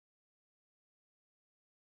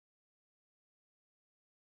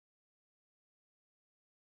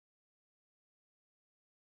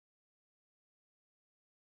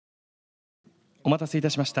お待たせいた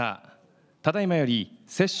しました。ただいまより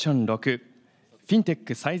セッション6、フィンテッ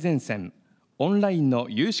ク最前線、オンラインの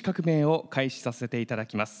融資革命を開始させていただ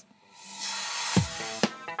きます。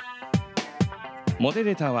モデ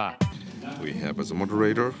レーターは We have as a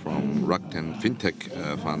moderator from Rakuten FinTech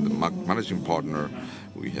Fund Managing Partner,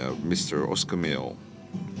 we have Mr. Oskar Miel.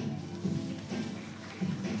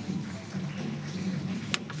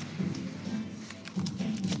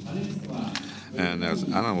 And as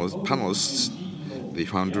panelists, the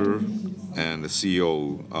founder and the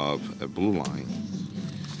CEO of BlueVine,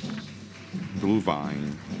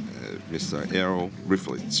 Mr. Eyal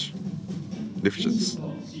Lifshitz,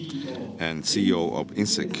 and CEO of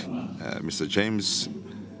Insikt, Mr. James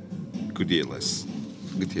Gutierrez.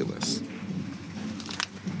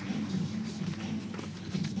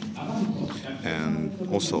 And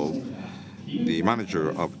also the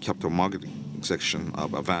manager of capital marketing section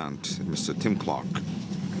of Avant, Mr. Clarke.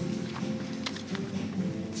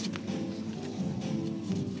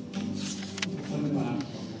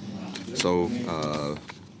 So,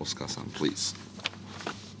 Oskar-san, please.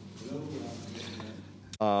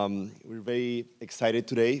 We're very excited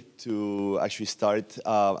today to actually start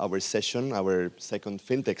our session, our second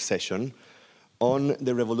FinTech session, on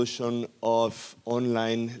the revolution of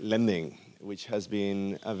online lending, which has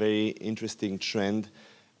been a very interesting trend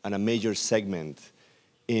and a major segment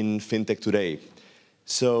in FinTech today.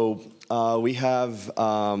 So we have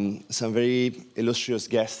some very illustrious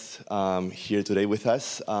guests here today with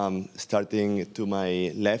us, starting to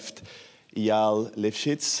my left, Eyal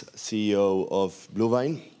Lifshitz, CEO of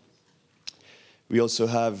BlueVine. We also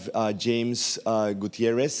have James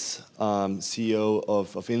Gutierrez, CEO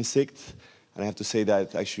of Insikt. And I have to say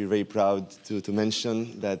that actually very proud to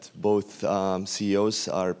mention that both CEOs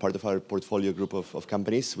are part of our portfolio group of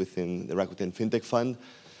companies within the Rakuten FinTech Fund.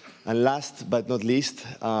 And last but not least,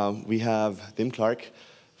 we have Clarke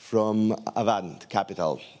from Avant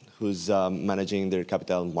Capital, who's managing their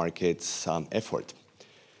capital markets effort.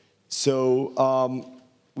 So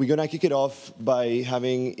we're going to kick it off by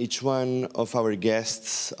having each one of our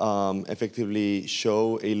guests effectively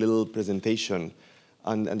show a little presentation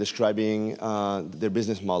and describing their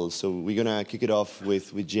business model. So we're going to kick it off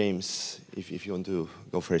with James, if you want to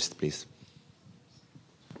go first, please.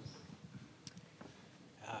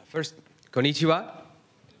 First, konnichiwa.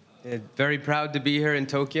 Very proud to be here in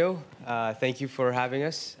Tokyo. Thank you for having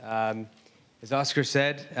us. As Oskar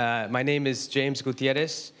said, my name is James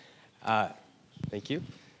Gutierrez. Thank you.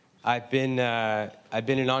 I've been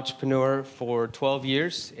an entrepreneur for 12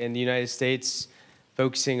 years in the United States,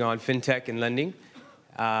 focusing on fintech and lending.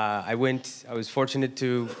 I was fortunate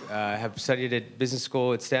to have studied at business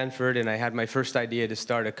school at Stanford, and I had my first idea to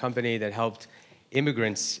start a company that helped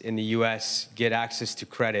immigrants in the US get access to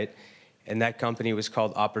credit, and that company was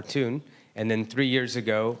called Oportun. And then 3 years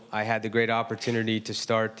ago, I had the great opportunity to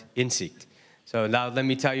start Insikt. So now let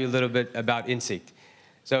me tell you a little bit about Insikt.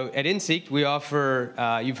 So at Insikt, we offer,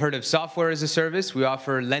 you've heard of software as a service, we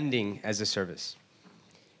offer lending as a service.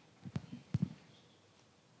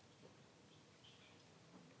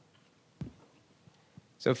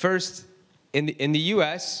 So first, in the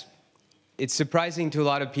US, it's surprising to a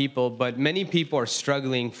lot of people, but many people are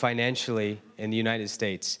struggling financially in the United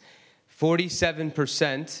States.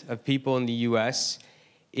 47% of people in the US,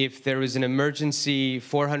 if there was an emergency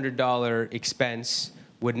 $400 expense,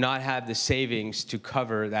 would not have the savings to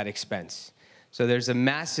cover that expense. So there's a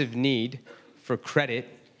massive need for credit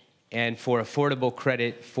and for affordable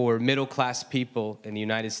credit for middle-class people in the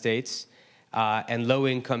United States. And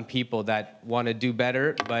low-income people that want to do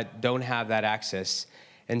better but don't have that access.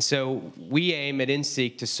 And so we aim at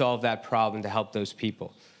Insikt to solve that problem, to help those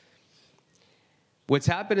people. What's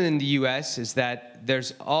happened in the US is that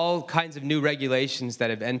there's all kinds of new regulations that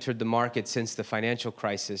have entered the market since the financial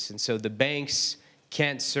crisis. And so the banks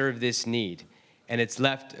can't serve this need. And it's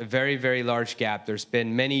left a very, very large gap. There's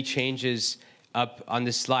been many changes up on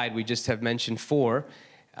this slide. We just have mentioned 4.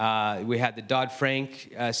 We had the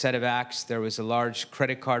Dodd-Frank set of acts. There was a large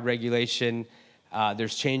credit card regulation.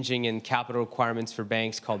 There's changing in capital requirements for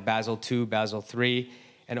banks called Basel II, Basel III.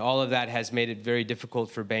 And all of that has made it very difficult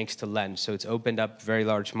for banks to lend. So it's opened up a very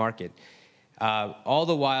large market. All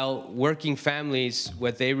the while, working families,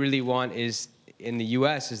 what they really want is, in the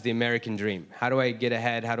US, is the American dream. How do I get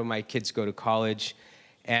ahead? How do my kids go to college?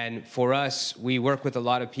 And for us, we work with a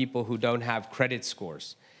lot of people who don't have credit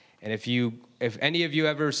scores. And if any of you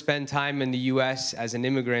ever spend time in the US as an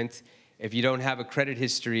immigrant, if you don't have a credit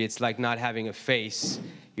history, it's like not having a face.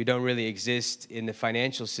 You don't really exist in the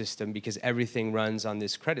financial system because everything runs on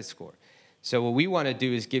this credit score. So what we want to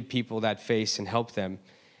do is give people that face and help them.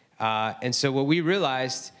 And so what we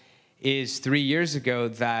realized is 3 years ago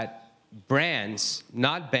that brands,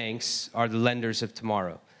 not banks, are the lenders of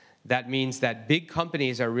tomorrow. That means that big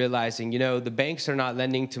companies are realizing, you know, the banks are not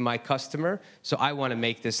lending to my customer, so I want to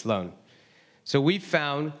make this loan. So we've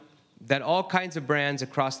found that all kinds of brands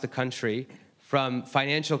across the country, from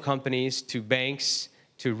financial companies to banks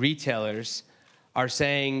to retailers, are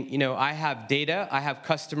saying, you know, I have data, I have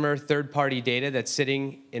customer third-party data that's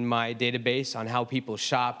sitting in my database on how people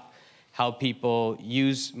shop, how people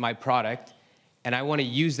use my product, and I want to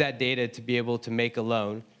use that data to be able to make a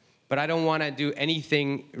loan, but I don't want to do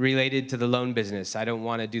anything related to the loan business. I don't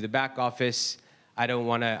want to do the back office, I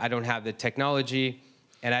don't have the technology,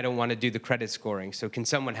 and I don't want to do the credit scoring. So can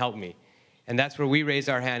someone help me? And that's where we raise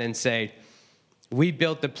our hand and say, we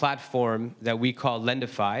built the platform that we call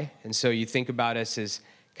Lendify. And so you think about us as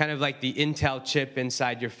kind of like the Intel chip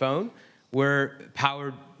inside your phone.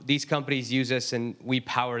 These companies use us and we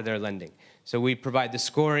power their lending. So we provide the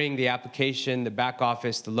scoring, the application, the back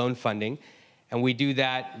office, the loan funding. And we do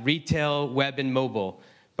that retail, web, and mobile.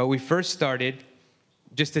 But we first started,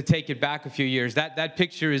 just to take it back a few years, that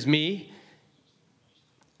picture is me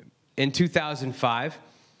in 2005.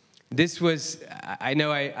 This was, I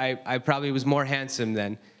know I probably was more handsome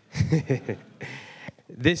then.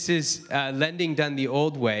 This is lending done the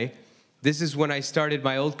old way. This is when I started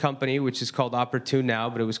my old company, which is called Oportun now,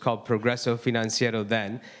 but it was called Progreso Financiero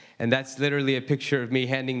then. And that's literally a picture of me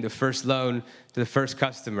handing the first loan to the first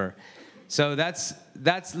customer. So that's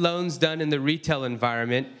loans done in the retail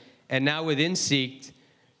environment. And now with Insikt,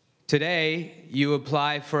 today you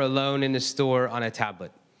apply for a loan in a store on a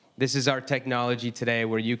tablet. This is our technology today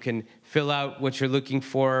where you can fill out what you're looking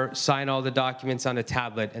for, sign all the documents on a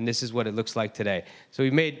tablet, and this is what it looks like today. So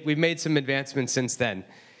we've made some advancements since then.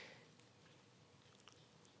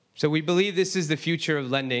 So we believe this is the future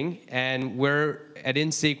of lending, and at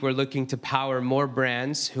Insikt, we're looking to power more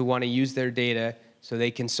brands who want to use their data so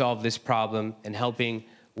they can solve this problem and helping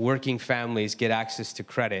working families get access to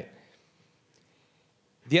credit.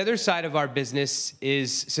 The other side of our business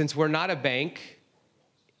is, since we're not a bank,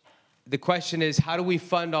 the question is, how do we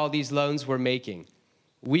fund all these loans we're making?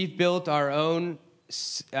 We've built our own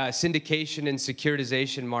syndication and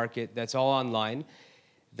securitization market that's all online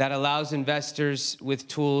that allows investors with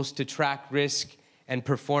tools to track risk and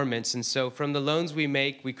performance. And so from the loans we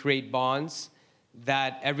make, we create bonds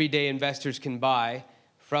that everyday investors can buy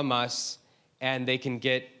from us, and they can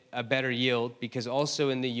get a better yield, because also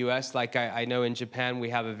in the US, like I know in Japan, we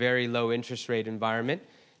have a very low interest rate environment.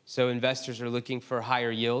 So investors are looking for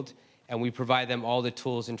higher yield, and we provide them all the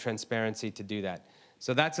tools and transparency to do that.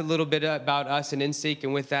 So that's a little bit about us and Insikt,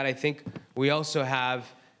 and with that, I think we also have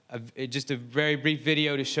just a very brief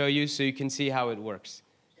video to show you so you can see how it works.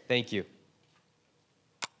 Thank you.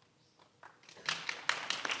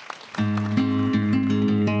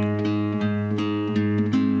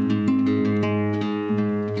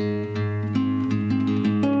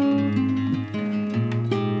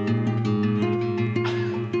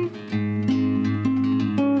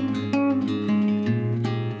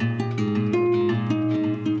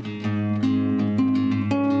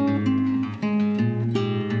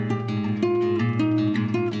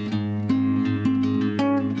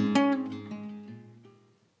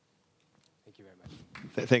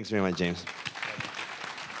 Thanks very much, James.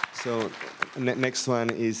 So, next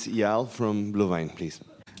one is Eyal from BlueVine, please.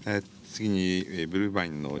 次に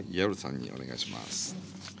BlueVineのEyalさんにお願いします。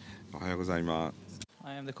おはようございます。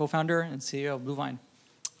I am the co-founder and CEO of BlueVine.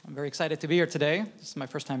 I'm very excited to be here today. This is my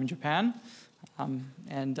first time in Japan,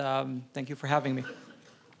 and thank you for having me.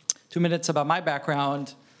 2 minutes about my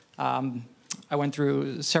background. I went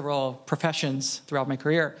through several professions throughout my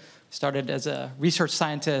career. Started as a research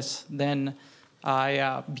scientist, then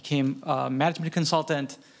I became a management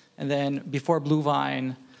consultant, and then before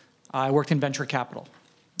BlueVine, I worked in venture capital.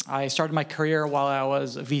 I started my career while I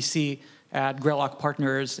was a VC at Greylock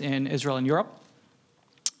Partners in Israel and Europe.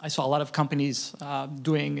 I saw a lot of companies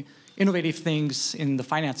doing innovative things in the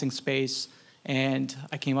financing space, and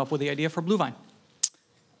I came up with the idea for BlueVine.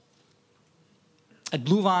 At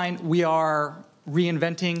BlueVine, we are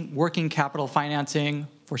reinventing working capital financing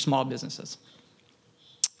for small businesses.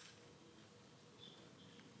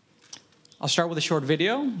 I'll start with a short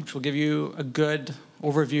video, which will give you a good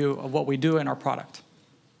overview of what we do in our product.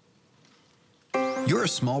 You're a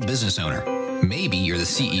small business owner. Maybe you're the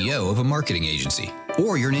CEO of a marketing agency,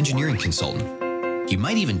 or you're an engineering consultant. You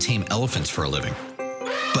might even tame elephants for a living.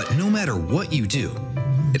 But no matter what you do,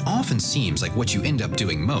 it often seems like what you end up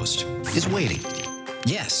doing most is waiting.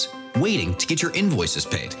 Yes, waiting to get your invoices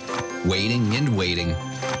paid. Waiting and waiting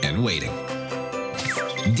and waiting.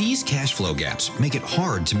 These cash flow gaps make it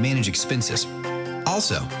hard to manage expenses.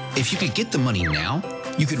 Also, if you could get the money now,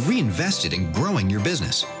 you could reinvest it in growing your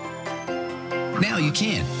business. Now you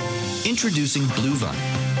can. Introducing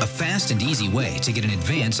BlueVine, a fast and easy way to get an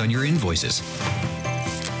advance on your invoices.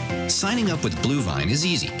 Signing up with BlueVine is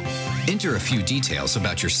easy. Enter a few details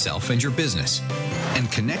about yourself and your business, and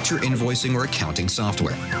connect your invoicing or accounting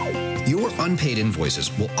software. Your unpaid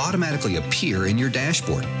invoices will automatically appear in your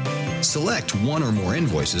dashboard. Select one or more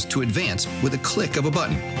invoices to advance with a click of a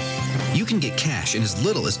button. You can get cash in as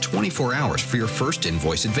little as 24 hours for your first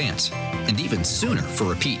invoice advance, and even sooner for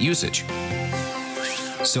repeat usage.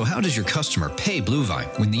 So how does your customer pay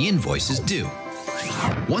BlueVine when the invoice is due?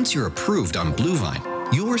 Once you're approved on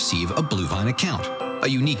BlueVine, you'll receive a BlueVine account, a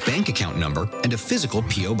unique bank account number, and a physical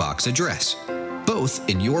P.O. Box address, both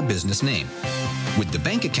in your business name. With the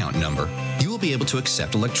bank account number, you will be able to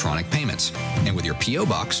accept electronic payments, and with your P.O.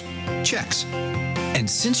 Box, checks. And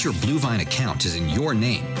since your BlueVine account is in your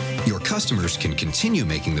name, your customers can continue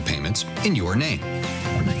making the payments in your name.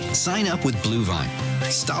 Sign up with BlueVine,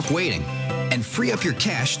 stop waiting, and free up your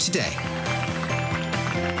cash today.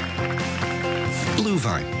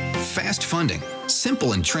 BlueVine, fast funding,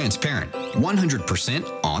 simple and transparent,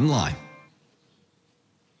 100% online.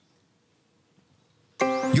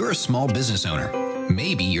 You're a small business owner.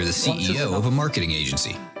 Maybe you're the CEO of a marketing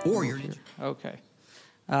agency, or you're... Okay.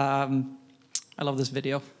 I love this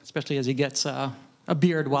video, especially as he gets a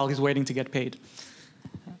beard while he's waiting to get paid.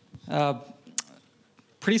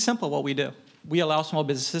 Pretty simple what we do. We allow small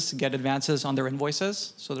businesses to get advances on their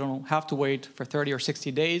invoices, so they don't have to wait for 30 or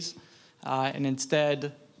 60 days, and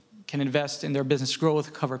instead can invest in their business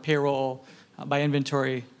growth, cover payroll, buy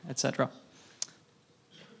inventory, etc.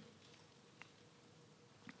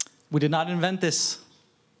 We did not invent this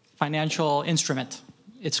financial instrument.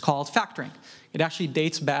 It's called factoring. It actually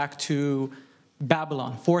dates back to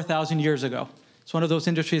Babylon, 4,000 years ago. It's one of those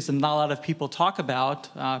industries that not a lot of people talk about,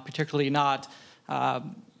 particularly not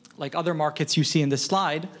like other markets you see in this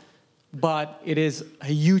slide, but it is a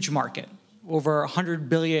huge market. Over 100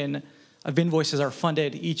 billion of invoices are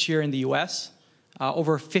funded each year in the US,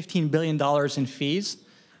 over $15 billion in fees,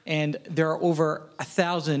 and there are over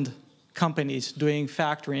 1,000 companies doing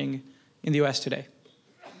factoring in the US today.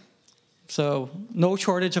 So no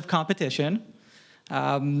shortage of competition.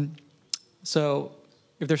 So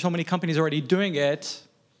if there's so many companies already doing it,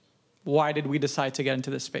 why did we decide to get into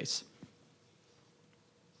this space?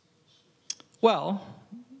 Well,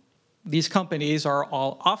 these companies are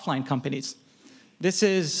all offline companies. This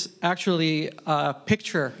is actually a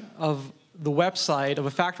picture of the website of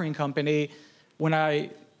a factoring company when I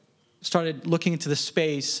started looking into the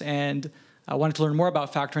space and I wanted to learn more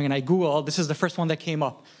about factoring, and I Googled. This is the first one that came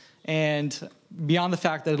up. And beyond the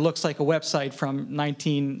fact that it looks like a website from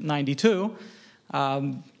 1992,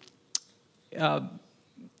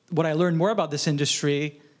 what I learned more about this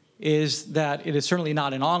industry is that it is certainly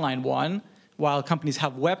not an online one. While companies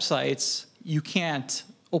have websites, you can't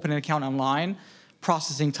open an account online.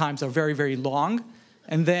 Processing times are very, very long.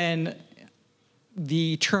 And then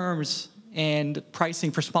the terms and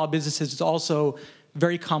pricing for small businesses is also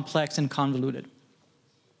very complex and convoluted.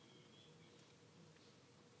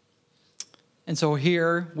 And so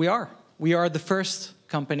here we are. We are the first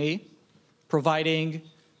company providing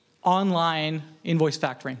online invoice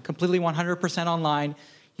factoring, completely 100% online.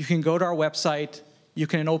 You can go to our website. You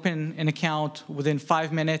can open an account within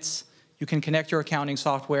 5 minutes. You can connect your accounting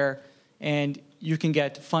software, and you can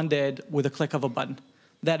get funded with a click of a button.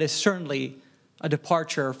 That is certainly a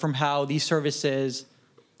departure from how these services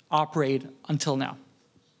operate until now.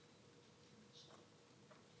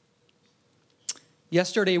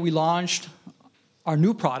 Yesterday, we launched our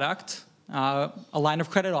new product, a line of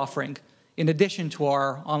credit offering, in addition to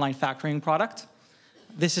our online factoring product.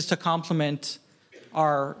 This is to complement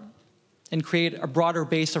and create a broader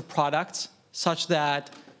base of products such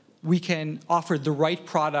that we can offer the right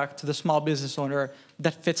product to the small business owner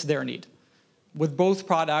that fits their need. With both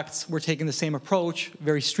products, we're taking the same approach,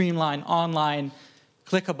 very streamlined, online,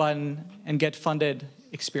 click a button, and get funded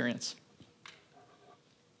experience.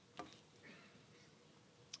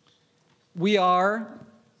 We are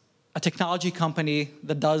a technology company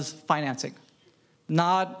that does financing,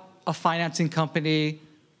 not a financing company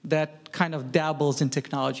that kind of dabbles in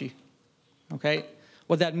technology, okay?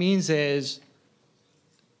 What that means is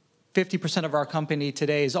 50% of our company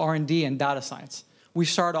today is R&D and data science. We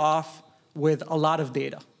start off with a lot of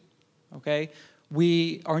data, okay?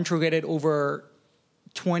 We are integrated over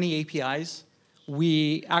 20 APIs.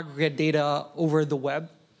 We aggregate data over the web.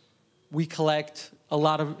 We collect a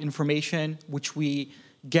lot of information, which we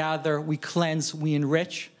gather, we cleanse, we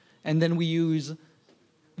enrich, and then we use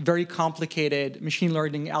very complicated machine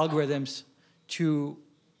learning algorithms to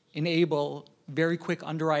enable very quick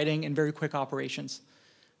underwriting and very quick operations.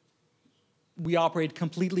 We operate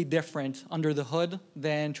completely different under the hood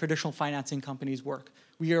than traditional financing companies work.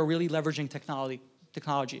 We are really leveraging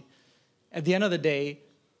technology. At the end of the day,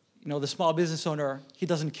 the small business owner, he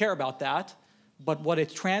doesn't care about that, but what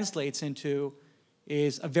it translates into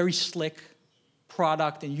is a very slick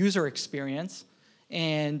product and user experience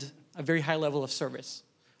and a very high level of service,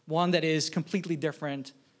 one that is completely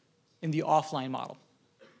different in the offline model.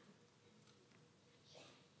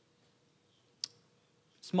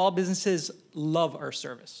 Small businesses love our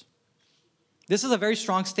service. This is a very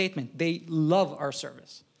strong statement. They love our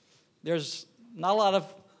service. There's not a lot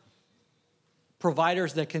of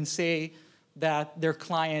providers that can say that their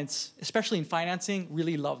clients, especially in financing,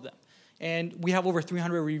 really love them. And we have over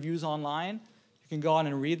 300 reviews online. You can go on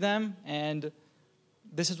and read them, and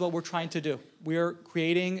this is what we're trying to do. We're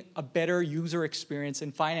creating a better user experience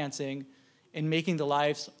in financing and making the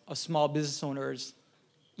lives of small business owners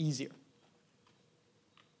easier.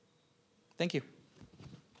 Thank you.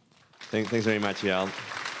 Thanks very much, Eyal.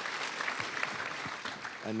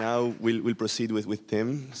 And now we'll proceed with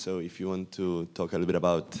Tim. So if you want to talk a little bit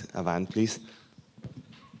about Avant, please.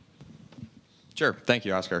 Sure. Thank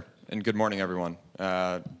you, Oskar. And good morning, everyone.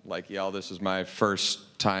 Like Eyal, this is my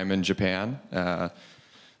first time in Japan.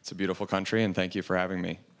 It's a beautiful country, and thank you for having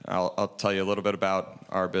me. I'll tell you a little bit about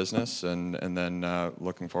our business, and then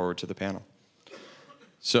looking forward to the panel.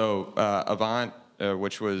 So Avant,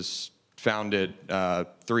 which was founded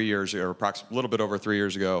 3 years ago, or approximately a little bit over 3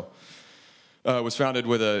 years ago, was founded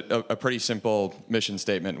with a pretty simple mission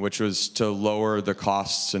statement, which was to lower the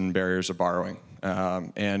costs and barriers of borrowing.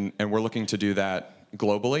 And we're looking to do that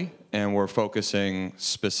globally, and we're focusing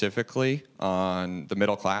specifically on the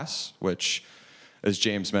middle class, which, as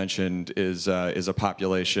James mentioned, is a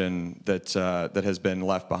population that has been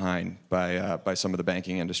left behind by some of the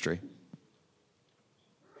banking industry.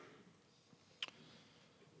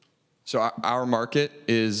 So our market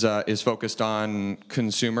is focused on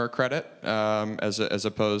consumer credit as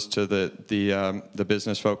opposed to the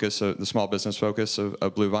business focus, the small business focus of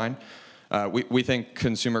BlueVine. We think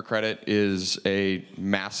consumer credit is a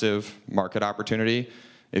massive market opportunity.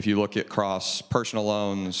 If you look across personal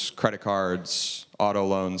loans, credit cards, auto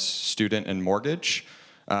loans, student and mortgage,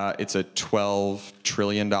 it's a $12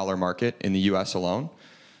 trillion market in the U.S. alone.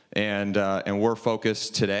 And we're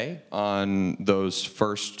focused today on those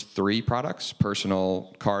first three products,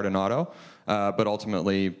 personal, card, and auto, but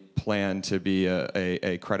ultimately plan to be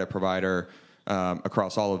a credit provider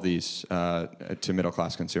across all of these to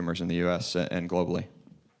middle-class consumers in the U.S. and globally.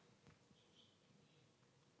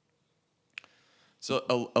 So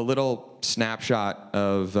a little snapshot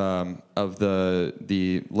of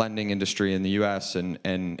the lending industry in the U.S.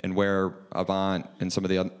 and where Avant and some of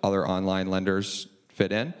the other online lenders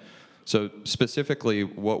fit in. So specifically,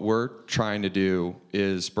 what we're trying to do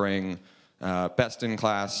is bring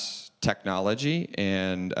best-in-class technology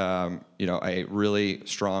and a really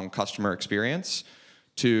strong customer experience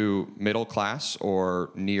to middle-class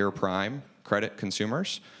or near-prime credit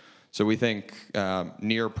consumers. So we think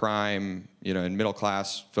near-prime, and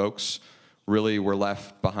middle-class folks really were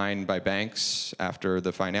left behind by banks after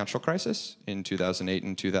the financial crisis in 2008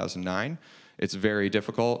 and 2009. It's very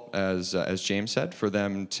difficult, as James said, for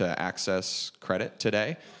them to access credit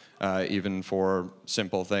today, even for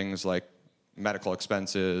simple things like medical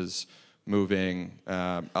expenses, moving,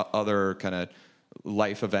 other kind of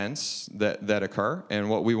life events that occur. And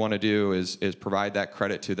what we want to do is provide that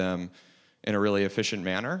credit to them in a really efficient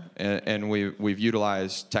manner. And we've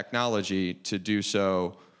utilized technology to do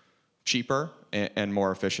so cheaper and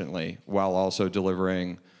more efficiently, while also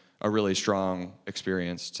delivering a really strong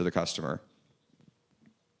experience to the customer.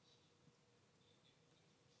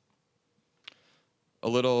 A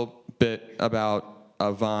little bit about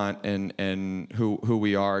Avant and who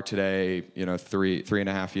we are today,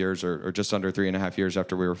 3.5 years or just under 3.5 years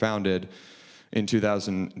after we were founded in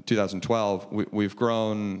 2012. We've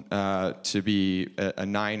grown to be a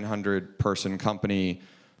 900-person company.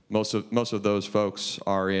 Most of those folks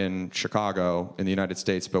are in Chicago in the United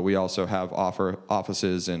States, but we also have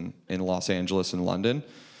offices in Los Angeles and London.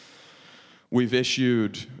 We've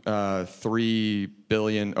issued over $3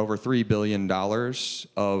 billion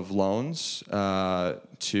of loans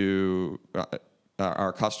to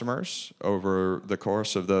our customers over the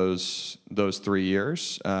course of those 3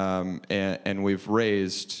 years, and we've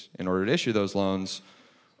raised, in order to issue those loans,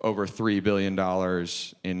 over $3 billion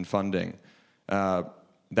in funding.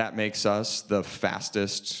 That makes us the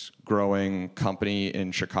fastest growing company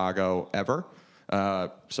in Chicago ever.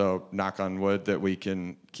 So knock on wood that we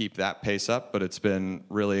can keep that pace up, but it's been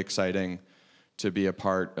really exciting to be a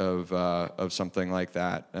part of something like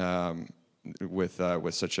that with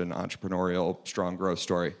such an entrepreneurial, strong growth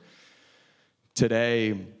story.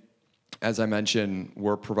 Today, as I mentioned,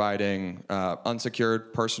 we're providing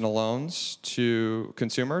unsecured personal loans to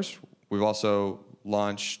consumers. We've also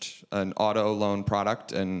launched an auto loan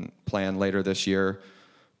product and plan later this year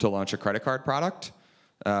to launch a credit card product.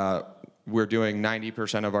 We're doing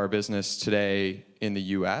 90% of our business today in the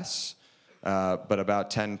US, but about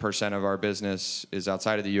 10% of our business is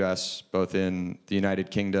outside of the US, both in the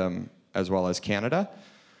United Kingdom as well as Canada.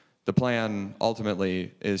 The plan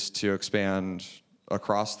ultimately is to expand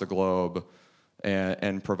across the globe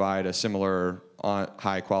and provide a similar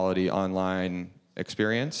high-quality online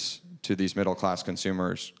experience to these middle-class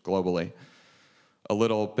consumers globally. A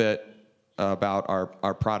little bit about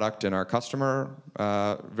our product and our customer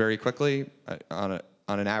very quickly. On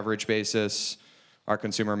an average basis, our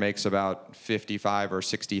consumer makes about $55,000 or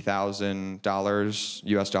 $60,000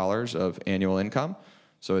 US dollars of annual income.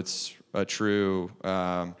 So it's a true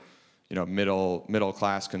middle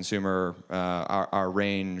class consumer. Our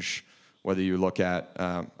range, whether you look at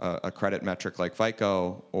a credit metric like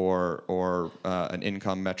FICO or an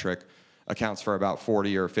income metric, accounts for about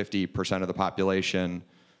 40 or 50% of the population,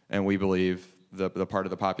 and we believe the part of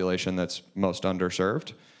the population that's most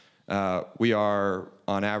underserved. We are,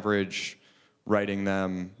 on average, writing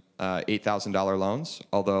them $8,000 loans,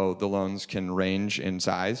 although the loans can range in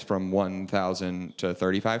size from $1,000 to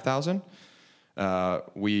 $35,000.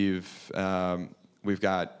 We've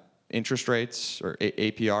got interest rates or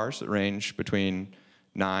APRs that range between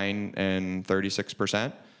 9 and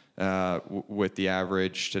 36%, with the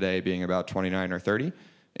average today being about 29 or 30.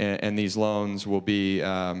 And these loans will be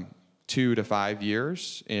 2 to 5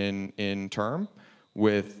 years in term,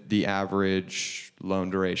 with the average loan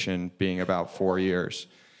duration being about 4 years.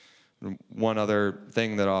 One other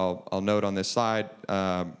thing that I'll note on this slide,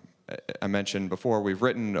 I mentioned before, we've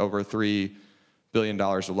written over $3 billion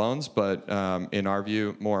of loans, but in our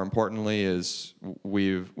view, more importantly, is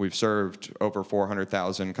we've served over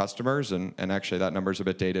 400,000 customers, and actually that number's a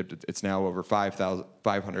bit dated. It's now over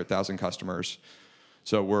 500,000 customers.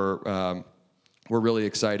 So we're really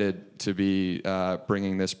excited to be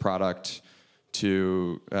bringing this product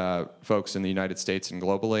to folks in the United States and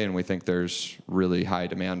globally, and we think there's really high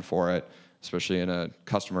demand for it, especially in a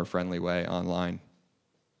customer-friendly way online.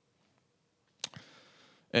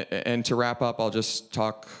 And to wrap up, I'll just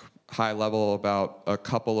talk high level about a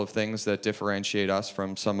couple of things that differentiate us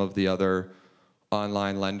from some of the other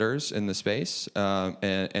online lenders in the space,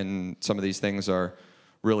 and some of these things are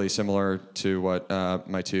really similar to what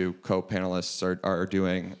my two co-panelists are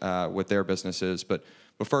doing with their businesses. But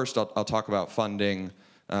first, I'll talk about funding.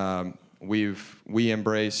 We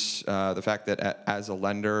embrace the fact that as a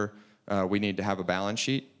lender, we need to have a balance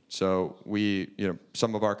sheet. So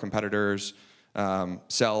some of our competitors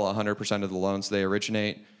sell 100% of the loans they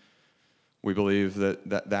originate. We believe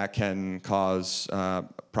that can cause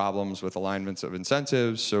problems with alignments of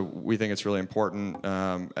incentives. So we think it's really important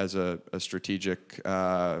as a strategic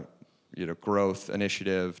growth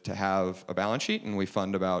initiative to have a balance sheet, and we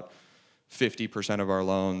fund about 50% of our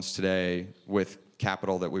loans today with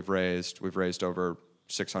capital that we've raised. We've raised over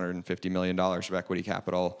 $650 million of equity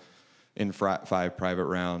capital in 5 private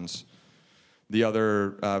rounds. The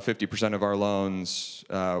other 50% of our loans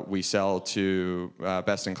we sell to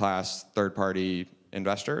best-in-class third-party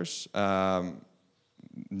investors.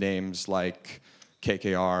 Names like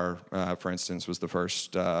KKR, for instance, was the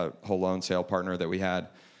first whole loan sale partner that we had.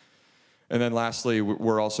 And then lastly,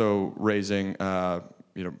 we're also raising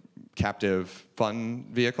captive fund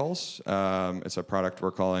vehicles. It's a product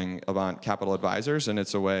we're calling Avant Capital Advisors, and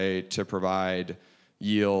it's a way to provide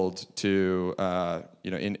yield to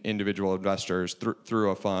individual investors through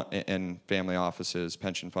a fund, and family offices,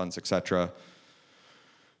 pension funds, et cetera,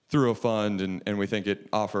 through a fund, and we think it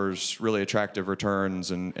offers really attractive returns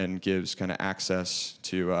and gives kind of access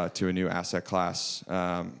to a new asset class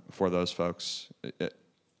for those folks.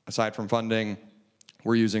 Aside from funding,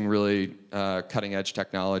 we're using really cutting-edge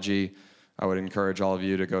technology. I would encourage all of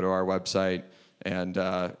you to go to our website and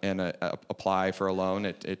apply for a loan.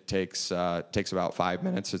 It takes about 5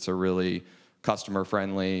 minutes. It's a really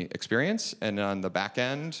customer-friendly experience. And on the back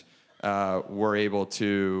end, we're able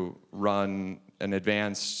to run an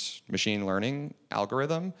advanced machine learning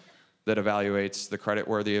algorithm that evaluates the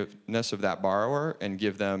creditworthiness of that borrower and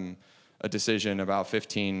give them a decision about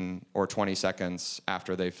 15 or 20 seconds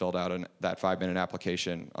after they filled out that 5-minute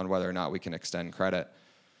application on whether or not we can extend credit.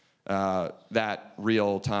 That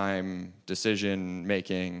real-time decision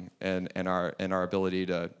making and our ability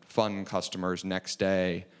to fund customers next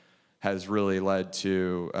day has really led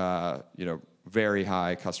to very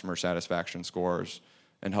high customer satisfaction scores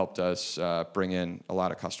and helped us bring in a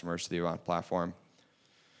lot of customers to the Avant platform.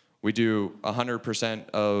 We do 100%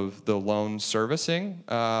 of the loan servicing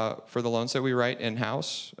for the loans that we write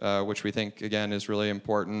in-house, which we think, again, is really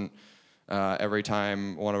important. Every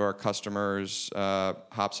time one of our customers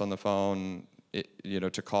hops on the phone,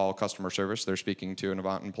 to call customer service, they're speaking to an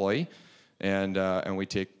Avant employee, and we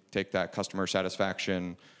take that customer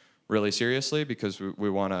satisfaction really seriously because we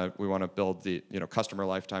want to build the customer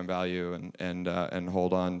lifetime value and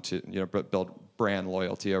hold on to build brand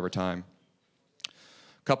loyalty over time.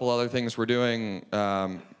 A couple other things we're doing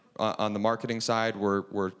on the marketing side,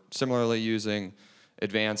 we're similarly using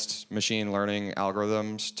advanced machine learning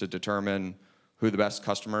algorithms to determine who the best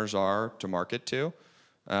customers are to market to.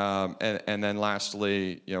 And then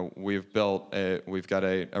lastly, we've got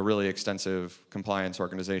a really extensive compliance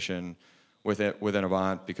organization within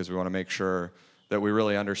Avant because we want to make sure that we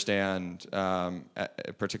really understand,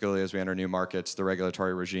 particularly as we enter new markets, the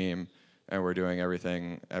regulatory regime, and we're doing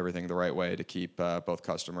everything the right way to keep both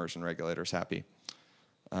customers and regulators happy.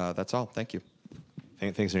 That's all. Thank you.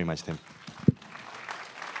 Thanks very much, Tim.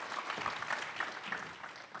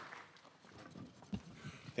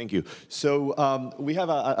 Thank you. So we have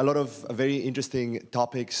a lot of very interesting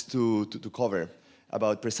topics to cover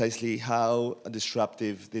about precisely how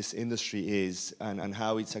disruptive this industry is and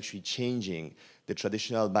how it's actually changing the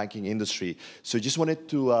traditional banking industry. So just wanted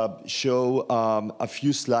to show a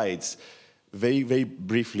few slides, very, very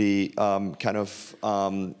briefly, kind of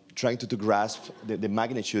trying to grasp the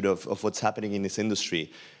magnitude of what's happening in this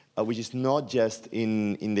industry, which is not just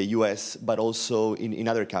in the US, but also in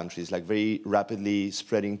other countries, like very rapidly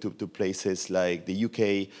spreading to places like the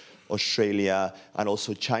UK, Australia, and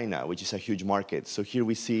also China, which is a huge market. So here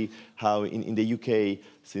we see how in the UK,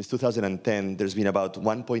 since 2010, there's been about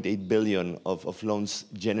 1.8 billion of loans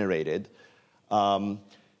generated.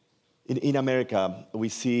 In America, we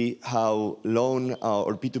see how loan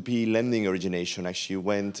or P2P lending origination actually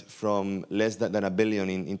went from less than $1 billion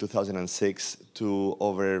in 2006 to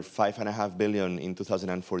over $5.5 billion in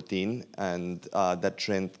 2014, and that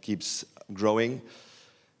trend keeps growing.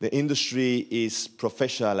 The industry is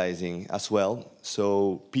professionalizing as well,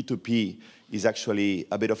 so P2P is actually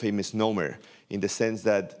a bit of a misnomer in the sense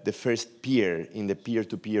that the first peer in the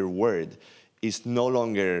peer-to-peer world is no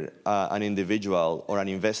longer an individual or an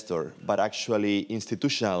investor, but actually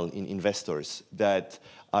institutional investors that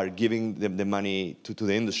are giving the money to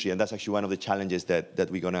the industry, and that's actually one of the challenges that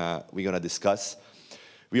we're gonna discuss.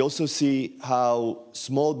 We also see how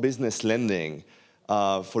small business lending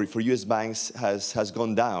for US banks has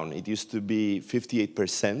gone down. It used to be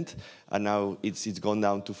 58%, and now it's gone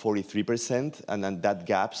down to 43%, and then that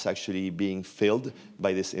gap's actually being filled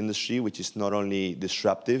by this industry, which is not only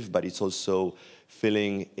disruptive, but it's also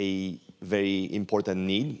filling a very important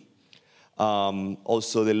need.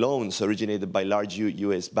 Also, the loans originated by large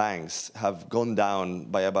US banks have gone down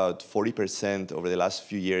by about 40% over the last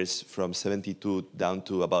few years, from 72 down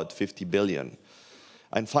to about 50 billion.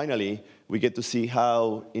 And finally, we get to see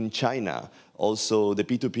how in China, also the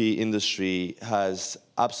P2P industry has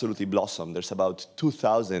absolutely blossomed. There's about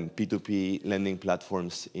 2,000 P2P lending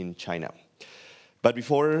platforms in China. But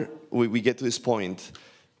before we get to this point,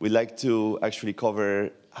 we'd like to actually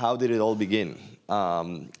cover how did it all begin.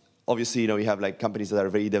 Obviously, we have like companies that are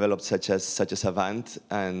very developed, such as Avant,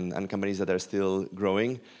 and companies that are still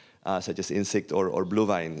growing, such as Insikt or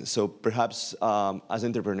BlueVine. So perhaps as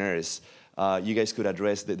entrepreneurs, you guys could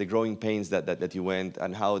address the growing pains that you went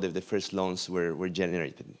and how the first loans were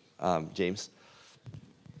generated. James?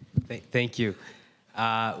 Thank you.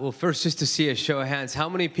 Well, first, just to see a show of hands, how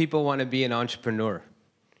many people want to be an entrepreneur?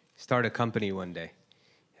 Start a company one day.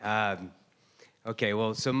 Okay,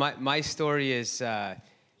 well, so my story is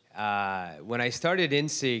when I started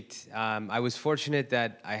Insikt, I was fortunate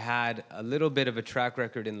that I had a little bit of a track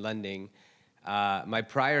record in lending. My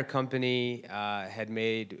prior company had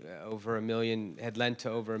made over $1 million, had lent to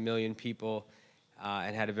over 1 million people,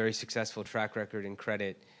 and had a very successful track record in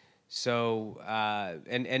credit. So,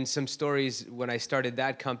 and some stories when I started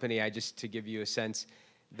that company, just to give you a sense,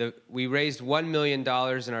 we raised $1 million in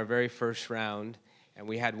our very first round, and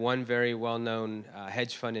we had one very well-known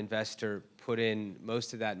hedge fund investor put in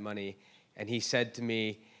most of that money, and he said to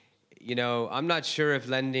me, I'm not sure if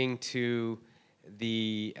lending to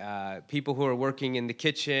the people who are working in the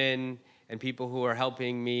kitchen and people who are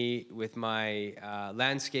helping me with my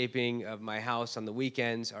landscaping of my house on the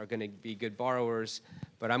weekends are going to be good borrowers,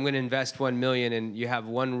 but I'm going to invest $1 million, and you have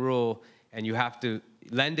one rule, and you have to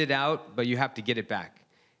lend it out, but you have to get it back,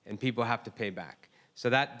 and people have to pay back. So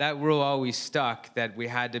that rule always stuck, that we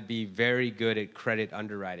had to be very good at credit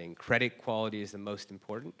underwriting. Credit quality is the most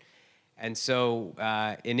important. And so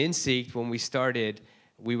in Insikt, when we started,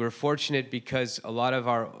 we were fortunate because a lot of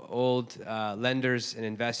our old lenders and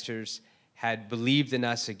investors had believed in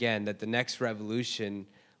us again, that the next revolution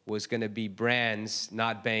was going to be brands,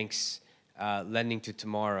 not banks, lending to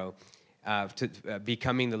tomorrow,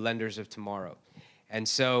 becoming the lenders of tomorrow. And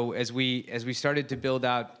so as we started to build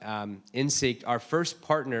out Insikt, our first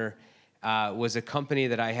partner was a company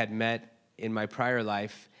that I had met in my prior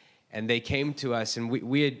life, and they came to us, and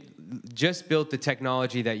we had just built the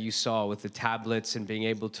technology that you saw with the tablets and being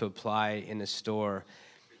able to apply in a store,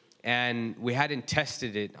 and we hadn't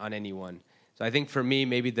tested it on anyone. So I think for me,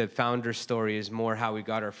 maybe the founder story is more how we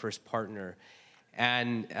got our first partner.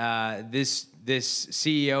 And this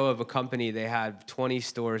CEO of a company, they had 20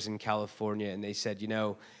 stores in California, and they said, you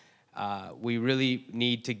know, we really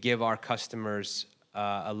need to give our customers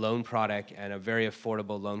a loan product, and a very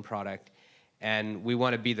affordable loan product, and we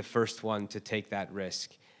want to be the first one to take that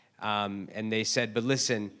risk. And they said, but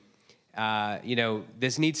listen, you know,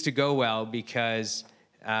 this needs to go well because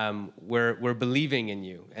we're believing in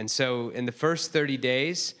you. And so in the first 30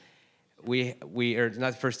 days, or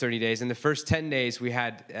not the first 30 days, in the first 10 days, we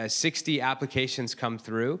had 60 applications come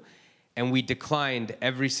through, and we declined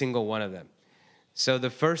every single one of them. So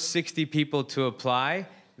the first 60 people to apply,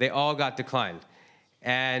 they all got declined.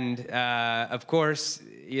 And of course,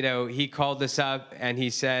 you know, he called us up and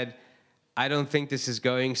he said, I don't think this is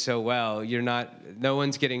going so well. No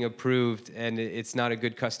one's getting approved, and it's not a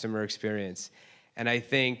good customer experience. And I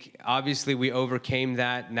think, obviously, we overcame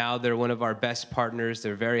that. Now they're one of our best partners.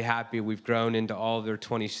 They're very happy. We've grown into all of their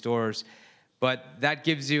 20 stores. But that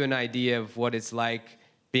gives you an idea of what it's like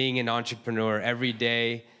being an entrepreneur. Every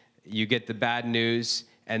day, you get the bad news,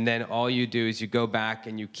 and then all you do is you go back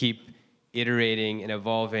and you keep iterating and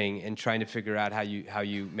evolving and trying to figure out how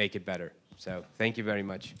you make it better. So thank you very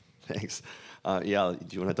much. Thanks. Eyal,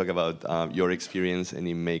 do you want to talk about your experience,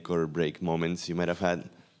 any make or break moments you might have had?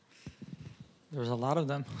 There's a lot of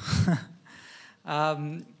them.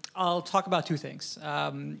 I'll talk about two things.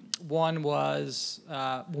 One was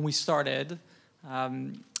when we started,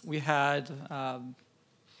 we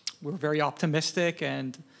were very optimistic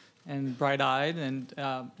and bright-eyed, and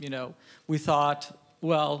you know, we thought,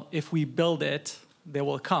 well, if we build it, they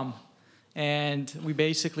will come. And we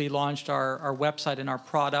basically launched our website and our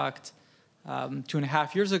product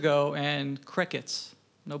 2.5 years ago, and crickets.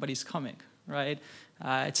 Nobody's coming, right?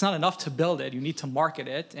 It's not enough to build it. You need to market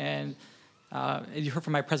it. And as you heard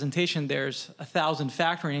from my presentation, there's 1,000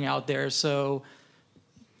 factoring out there. So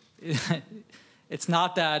it's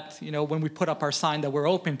not that, you know, when we put up our sign that we're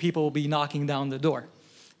open, people will be knocking down the door.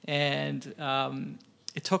 And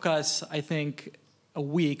it took us, I think, a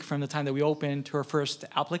week from the time that we opened to our first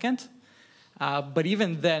applicant. But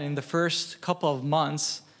even then, in the first couple of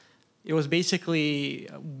months, it was basically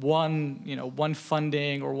one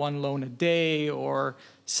funding or one loan a day, or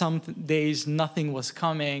some days nothing was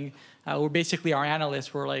coming. Where basically our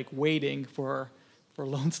analysts were like waiting for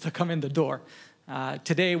loans to come in the door.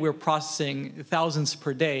 Today we're processing thousands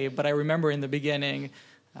per day, but I remember in the beginning,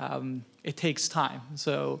 it takes time.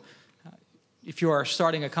 So if you are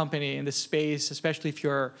starting a company in this space, especially if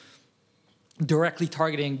you're directly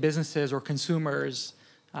targeting businesses or consumers,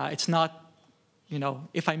 it's not, you know,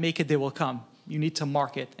 if I make it, they will come. You need to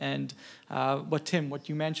market. And what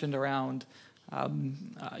you mentioned around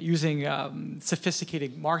using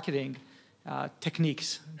sophisticated marketing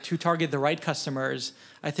techniques to target the right customers,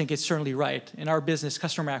 I think it's certainly right. In our business,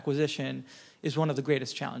 customer acquisition is one of the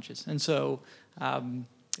greatest challenges. And so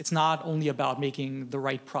it's not only about making the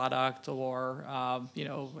right product or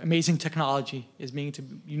amazing technology.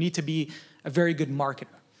 You need to be a very good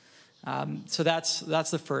marketer. So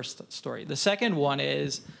that's the first story. The second one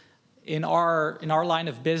is in our line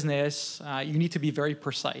of business, you need to be very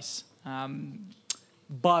precise.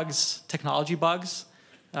 Technology bugs,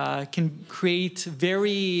 can create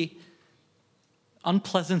very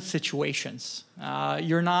unpleasant situations.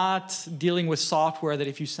 You're not dealing with software that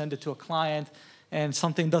if you send it to a client and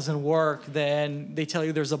something doesn't work, then they tell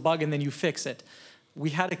you there's a bug and then you fix it. We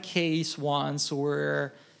had a case once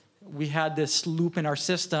where we had this loop in our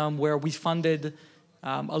system where we funded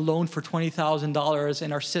a loan for $20,000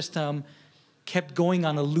 and our system kept going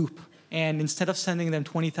on a loop. And instead of sending them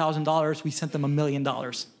 $20,000, we sent them $1 million,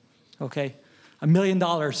 okay? $1 million.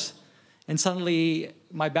 And suddenly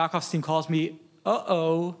my back office team calls me,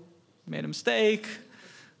 uh-oh, made a mistake,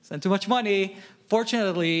 sent too much money.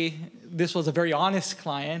 Fortunately, this was a very honest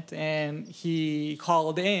client, and he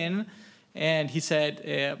called in and he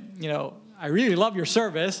said, I really love your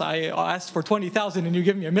service. I asked for 20,000 and you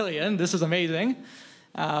give me $1 million. This is amazing.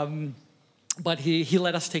 But he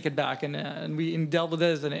let us take it back, and we dealt with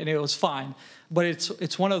this, and it was fine. But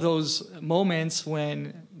it's one of those moments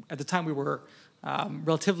when, at the time, we were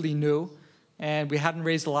relatively new, and we hadn't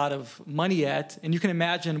raised a lot of money yet. And you can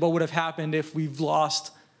imagine what would have happened if we've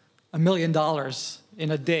lost $1 million in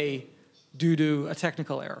a day due to a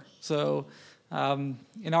technical error. So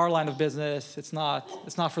in our line of business, it's not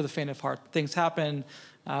for the faint of heart. Things happen.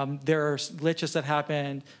 There are glitches that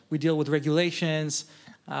happen. We deal with regulations.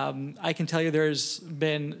 I can tell you there's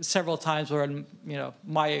been several times where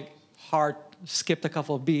my heart skipped a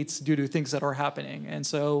couple of beats due to things that are happening. And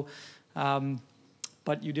so,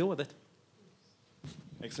 but you deal with it.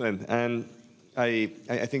 Excellent. And I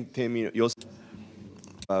think, Tim, you also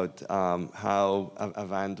about how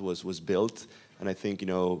Avant was built. And I think,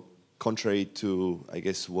 contrary to, I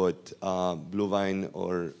guess, what BlueVine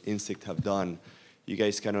or Insikt have done, you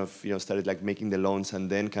guys kind of started like making the loans and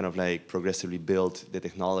then kind of like progressively built the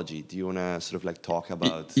technology. Do you want to sort of like talk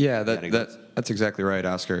about? Yeah, that's exactly right,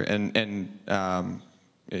 Oskar. And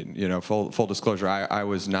full disclosure, I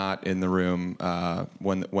was not in the room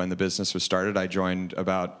when the business was started. I joined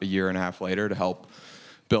about a year and a half later to help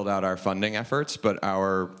build out our funding efforts. But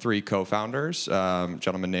our three co-founders, a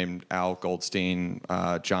gentleman named Eyal Goldstein,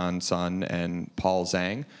 John Sun, and Paul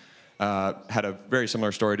Zhang, had a very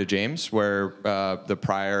similar story to James, where the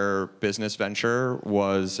prior business venture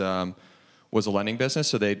was a lending business.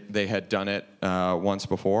 So they had done it once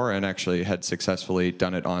before and actually had successfully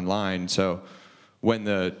done it online. So when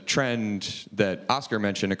the trend that Oskar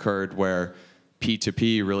mentioned occurred, where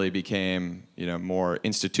P2P really became more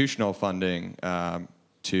institutional funding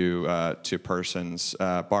to persons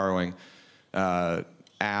borrowing,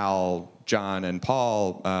 Al, John, and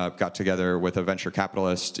Paul got together with a venture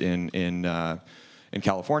capitalist in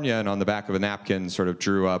California, and on the back of a napkin sort of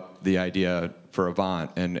drew up the idea for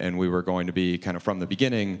Avant, and we were going to be kind of from the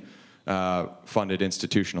beginning funded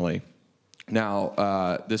institutionally.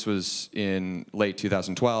 Now, this was in late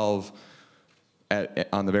 2012.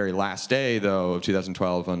 On the very last day, though, of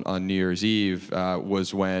 2012, on New Year's Eve,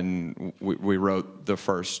 was when we wrote the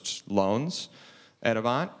first loans at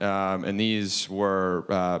Avant, and these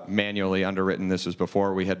were manually underwritten. This was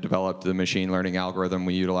before we had developed the machine learning algorithm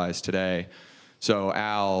we utilize today. So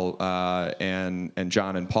Al and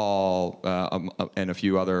John and Paul and a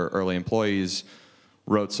few other early employees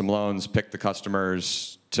wrote some loans, picked the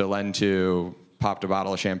customers to lend to, popped a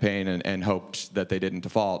bottle of champagne, and hoped that they didn't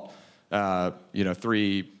default.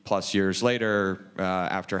 3+ years later,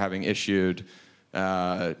 after having issued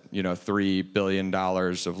 $3 billion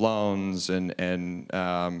of loans and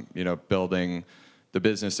building the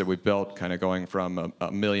business that we've built, kind of going from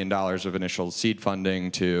 $1 million of initial seed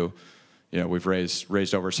funding to, we've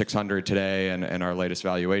raised over 600 today, and our latest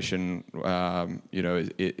valuation, was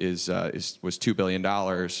 $2 billion.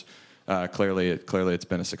 Clearly, it's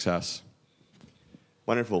been a success.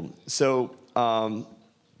 Wonderful. So,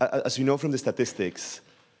 as we know from the statistics,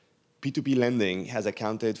 P2P lending has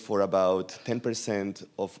accounted for about 10%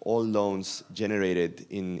 of all loans generated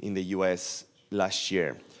in the US last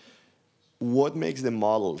year. What makes the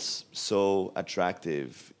models so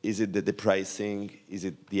attractive? Is it the pricing? Is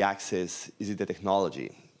it the access? Is it the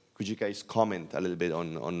technology? Could you guys comment a little bit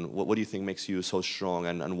on what do you think makes you so strong,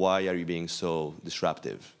 and why are you being so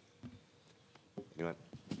disruptive? Anyone?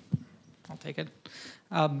 I'll take it.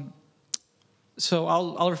 So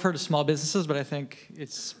I'll refer to small businesses, but I think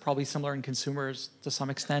it's probably similar in consumers to some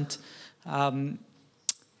extent.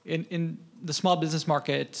 In the small business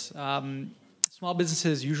market, small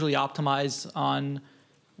businesses usually optimize on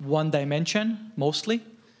one dimension, mostly,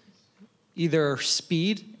 either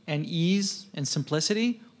speed and ease and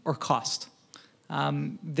simplicity or cost.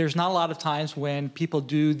 There's not a lot of times when people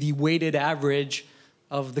do the weighted average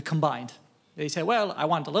of the combined. They say, well, I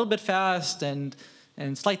want a little bit fast and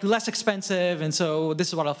slightly less expensive, and so this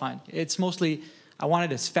is what I'll find. It's mostly, I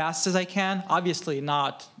want it as fast as I can. Obviously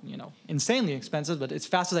not, insanely expensive, but as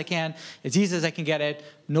fast as I can, as easy as I can get it,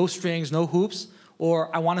 no strings, no hoops. Or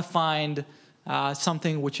I want to find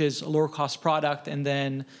something which is a lower cost product, and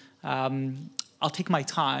then I'll take my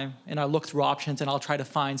time and I'll look through options and I'll try to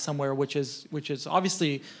find somewhere which is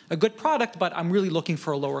obviously a good product, but I'm really looking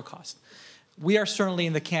for a lower cost. We are certainly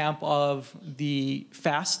in the camp of the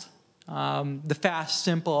fast,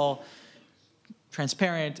 simple,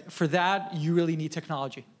 transparent. For that, you really need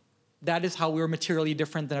technology. That is how we're materially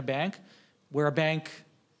different than a bank, where a bank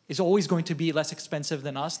is always going to be less expensive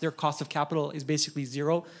than us. Their cost of capital is basically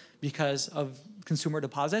zero because of consumer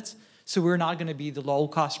deposits. So we're not going to be the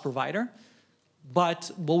low-cost provider.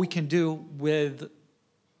 But what we can do with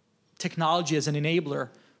technology as an enabler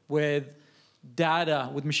with data,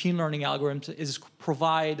 with machine learning algorithms, is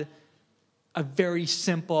provide a very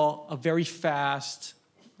simple, a very fast,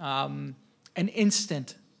 an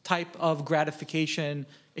instant type of gratification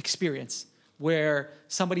experience where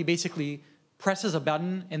somebody basically presses a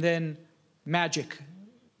button and then magic.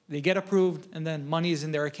 They get approved and then money is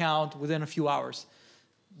in their account within a few hours.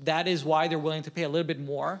 That is why they're willing to pay a little bit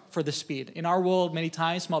more for the speed. In our world, many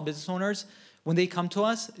times, small business owners, when they come to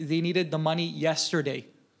us, they needed the money yesterday.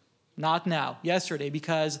 Not now, yesterday,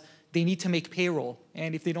 because they need to make payroll.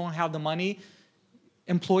 And if they don't have the money,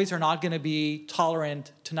 employees are not going to be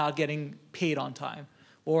tolerant to not getting paid on time.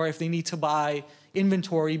 Or if they need to buy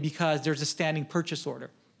inventory because there's a standing purchase order.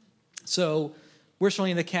 So we're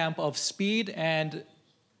certainly in the camp of speed, and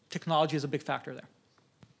technology is a big factor there.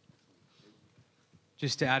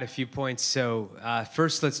 Just to add a few points. So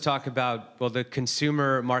first, let's talk about, well, the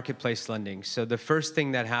consumer marketplace lending. So the first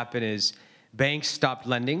thing that happened is banks stopped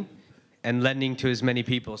lending and lending to as many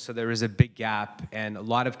people. So there was a big gap, and a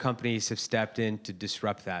lot of companies have stepped in to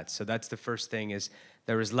disrupt that. So that's the first thing, is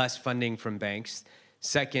there was less funding from banks.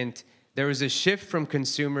 Second, there was a shift from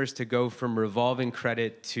consumers to go from revolving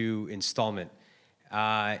credit to installment.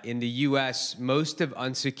 In the US, most of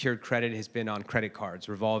unsecured credit has been on credit cards,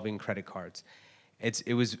 revolving credit cards.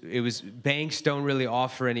 It was banks don't really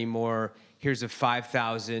offer anymore, here's a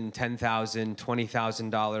 $5,000, $10,000,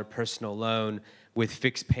 $20,000 personal loan with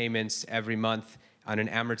fixed payments every month on an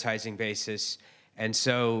amortizing basis. And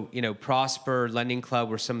so, Prosper, Lending Club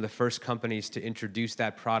were some of the first companies to introduce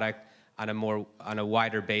that product on a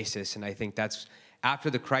wider basis. And I think that's,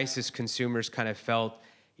 after the crisis, consumers kind of felt,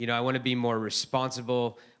 I want to be more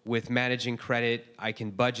responsible with managing credit. I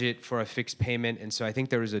can budget for a fixed payment. And so I think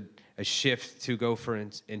there was a shift to go for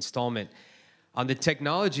installment. On the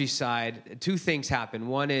technology side, two things happen.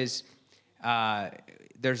 One is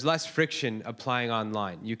there's less friction applying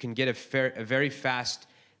online. You can get a very fast,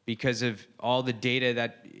 because of all the data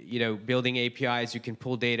that, building APIs, you can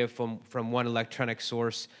pull data from one electronic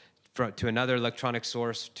source to another electronic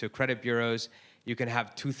source, to credit bureaus. You can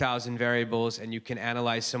have 2,000 variables, and you can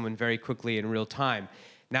analyze someone very quickly in real time.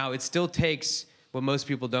 Now, it still takes, what most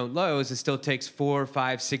people don't know is it still takes 4,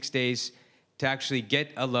 5, 6 days to actually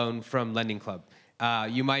get a loan from Lending Club.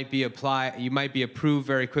 You might be approved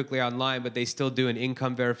very quickly online, but they still do an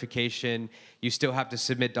income verification. You still have to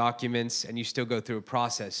submit documents, and you still go through a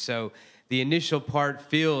process. So the initial part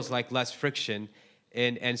feels like less friction,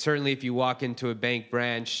 and certainly if you walk into a bank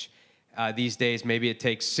branch these days, maybe it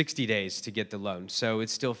takes 60 days to get the loan. So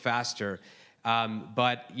it's still faster.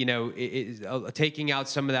 But taking out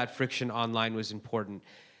some of that friction online was important.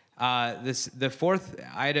 The fourth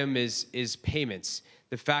item is payments.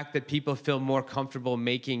 The fact that people feel more comfortable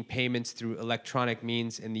making payments through electronic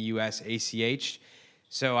means in the US, ACH.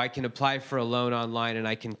 So I can apply for a loan online, and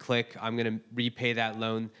I can click, I'm going to repay that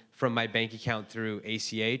loan from my bank account through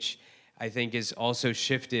ACH, I think has also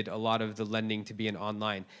shifted a lot of the lending to being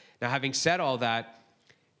online. Now, having said all that,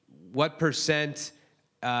 what percent,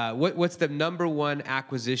 what's the #1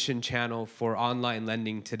 acquisition channel for online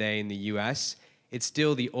lending today in the US? It's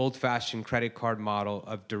still the old-fashioned credit card model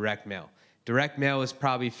of direct mail. Direct mail is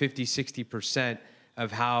probably 50, 60%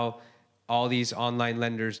 of how all these online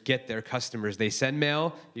lenders get their customers. They send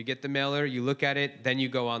mail, you get the mailer, you look at it, then you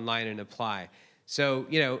go online and apply. So,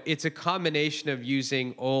 it's a combination of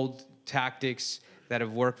using old tactics that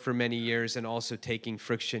have worked for many years and also taking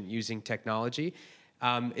friction using technology.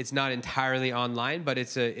 It's not entirely online, but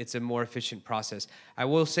it's a more efficient process. I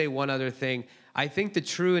will say one other thing. I think the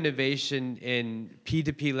true innovation in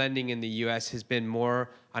P2P lending in the US has been more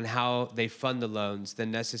on how they fund the loans than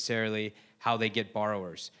necessarily how they get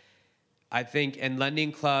borrowers. I think, and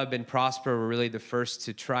Lending Club and Prosper were really the first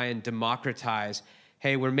to try and democratize,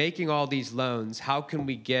 hey, we're making all these loans, how can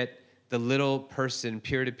we get the little person,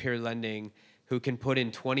 peer-to-peer lending, who can put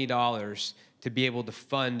in $20 to be able to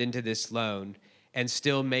fund into this loan and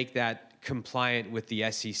still make that compliant with the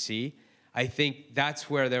SEC. I think that's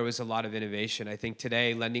where there was a lot of innovation. I think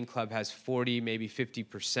today Lending Club has 40, maybe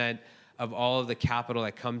 50% of all of the capital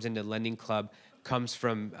that comes into Lending Club comes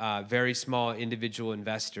from very small individual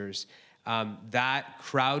investors. That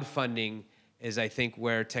crowdfunding is, I think,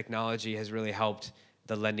 where technology has really helped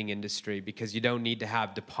the lending industry, because you don't need to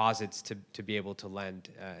have deposits to be able to lend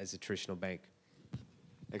as a traditional bank.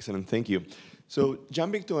 Excellent, thank you. So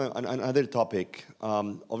jumping to another topic,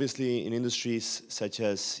 obviously in industries such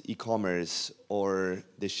as e-commerce or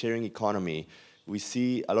the sharing economy, we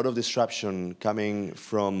see a lot of disruption coming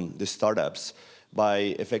from the startups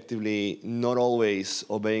by effectively not always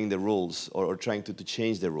obeying the rules or trying to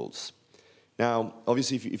change the rules. Now,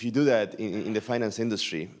 obviously, if you do that in the finance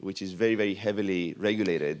industry, which is very, very heavily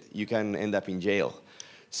regulated, you can end up in jail.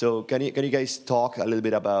 So can you guys talk a little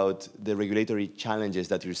bit about the regulatory challenges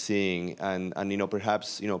that you're seeing, and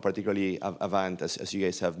perhaps particularly Avant, as you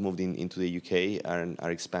guys have moved into the UK and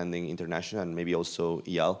are expanding international, and maybe also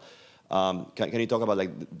Eyal. Can you talk about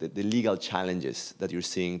like the legal challenges that you're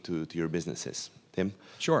seeing to your businesses, Tim?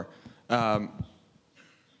 Sure.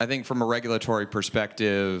 I think from a regulatory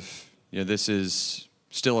perspective, this is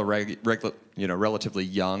still a relatively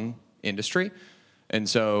young industry. And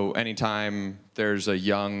so anytime there's a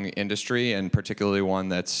young industry, and particularly one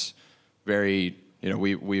that's very,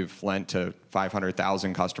 we've lent to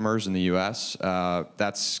 500,000 customers in the US,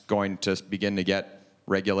 that's going to begin to get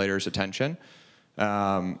regulators' attention.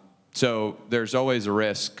 So there's always a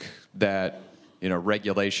risk that,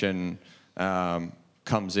 regulation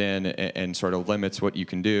comes in and sort of limits what you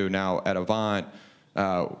can do. Now at Avant,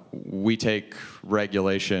 we take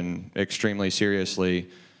regulation extremely seriously.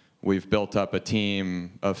 We've built up a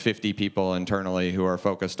team of 50 people internally who are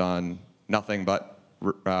focused on nothing but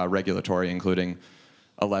regulatory, including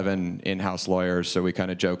 11 in-house lawyers. So we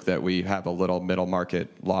kind of joke that we have a little middle market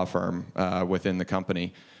law firm within the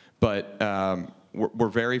company. But we're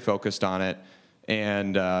very focused on it.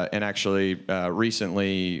 And actually,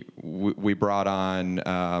 recently, we brought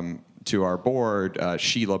on to our board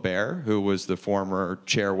Sheila Bair, who was the former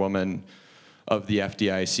chairwoman of the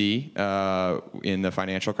FDIC in the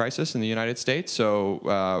financial crisis in the United States.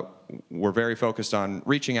 So we're very focused on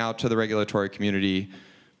reaching out to the regulatory community,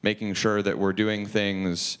 making sure that we're doing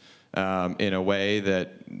things in a way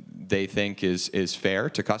that they think is fair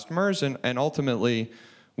to customers. And ultimately,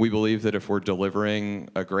 we believe that if we're delivering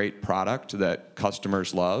a great product that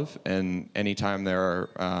customers love, and anytime there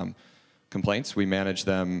are complaints, we manage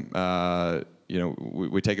them,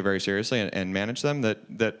 we take it very seriously and manage them,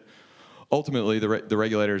 that ultimately the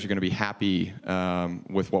regulators are going to be happy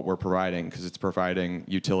with what we're providing, because it's providing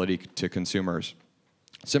utility to consumers.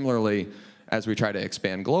 Similarly, as we try to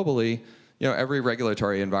expand globally, every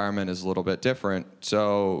regulatory environment is a little bit different.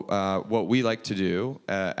 So what we like to do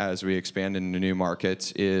as we expand into new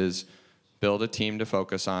markets is build a team to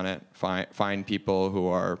focus on it, find people who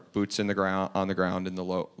are boots on the ground in the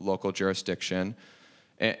local jurisdiction,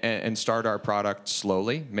 and start our product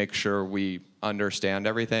slowly, make sure we understand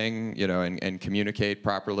everything, and communicate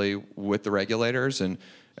properly with the regulators. And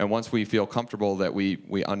once we feel comfortable that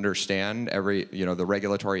we understand the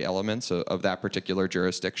regulatory elements of that particular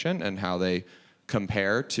jurisdiction and how they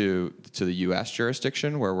compare to the U.S.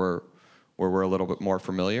 jurisdiction, where we're a little bit more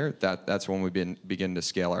familiar, that's when we begin to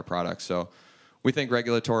scale our products. So we think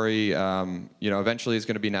regulatory, eventually is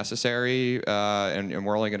going to be necessary, and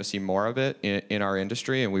we're only going to see more of it in our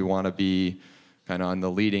industry, and we want to be kind of on the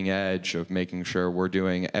leading edge of making sure we're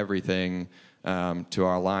doing everything to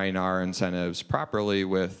align our incentives properly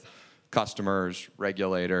with customers,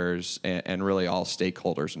 regulators, and really all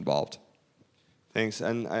stakeholders involved. Thanks.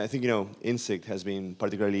 And I think, Insikt has been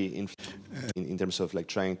particularly in terms of like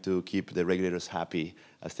trying to keep the regulators happy,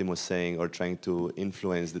 as Tim was saying, or trying to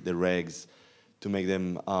influence the regs to make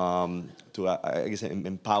them,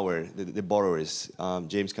 empower the borrowers.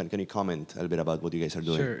 James, can you comment a little bit about what you guys are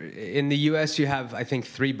doing? Sure. In the U.S., you have, I think,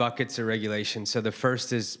 3 buckets of regulation. So the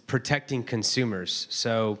first is protecting consumers.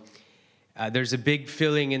 So there's a big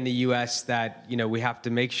feeling in the U.S. that, we have to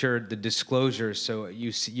make sure the disclosures. So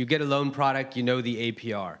you get a loan product, the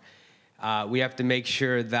APR. We have to make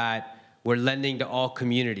sure that we're lending to all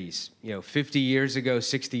communities. 50 years ago,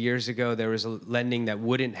 60 years ago, there was a lending that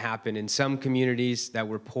wouldn't happen in some communities that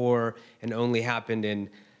were poor and only happened in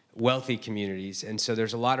wealthy communities. And so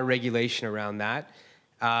there's a lot of regulation around that.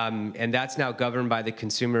 And that's now governed by the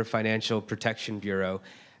Consumer Financial Protection Bureau.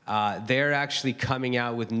 They're actually coming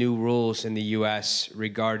out with new rules in the US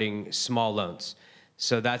regarding small loans.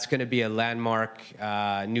 So that's going to be a landmark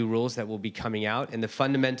new rules that will be coming out. And the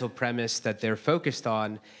fundamental premise that they're focused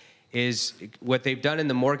on is what they've done in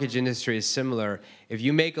the mortgage industry is similar. If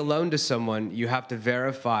you make a loan to someone, you have to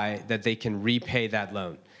verify that they can repay that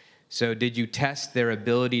loan. So did you test their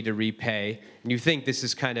ability to repay? And you think this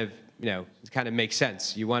is kind of, it kind of makes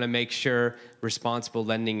sense. You want to make sure responsible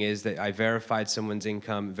lending is that I verified someone's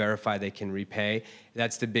income, verify they can repay.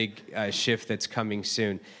 That's the big shift that's coming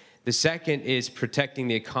soon. The second is protecting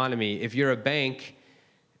the economy. If you're a bank,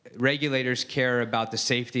 regulators care about the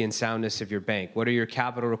safety and soundness of your bank. What are your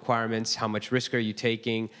capital requirements? How much risk are you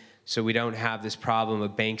taking? So we don't have this problem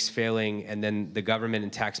of banks failing and then the government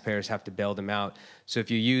and taxpayers have to bail them out. So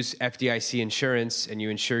if you use FDIC insurance and you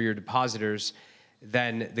insure your depositors,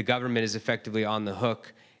 then the government is effectively on the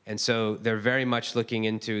hook And so they're very much looking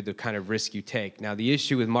into the kind of risk you take. Now, the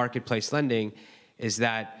issue with marketplace lending is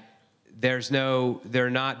that they're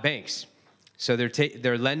not banks. So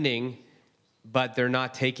they're lending, but they're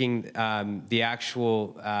not taking they're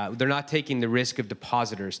not taking the risk of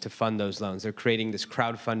depositors to fund those loans. They're creating this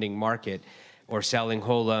crowdfunding market, or selling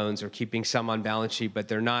whole loans, or keeping some on balance sheet, but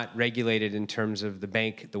they're not regulated in terms of the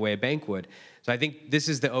bank, the way a bank would. So I think this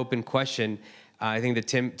is the open question. I think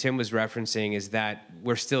that Tim was referencing is that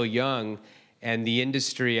we're still young, and the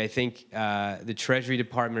industry, I think the Treasury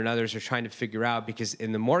Department and others are trying to figure out, because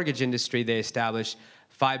in the mortgage industry, they established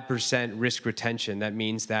 5% risk retention. That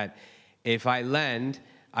means that if I lend,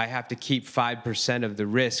 I have to keep 5% of the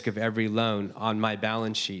risk of every loan on my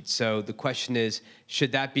balance sheet. So the question is,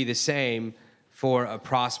 should that be the same for a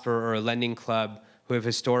Prosper or a lending club who have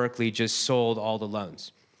historically just sold all the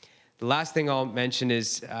loans? The last thing I'll mention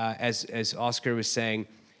is, as Oskar was saying,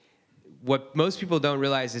 what most people don't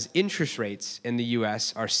realize is interest rates in the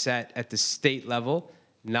US are set at the state level,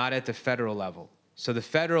 not at the federal level. So the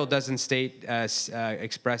federal doesn't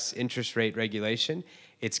express interest rate regulation.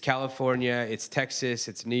 It's California, it's Texas,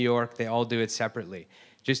 it's New York. They all do it separately.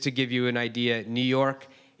 Just to give you an idea, New York,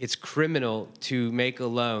 it's criminal to make a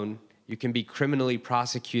loan. You can be criminally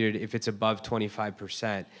prosecuted if it's above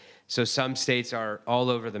 25%. So some states are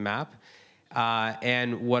all over the map.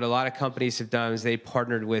 And what a lot of companies have done is they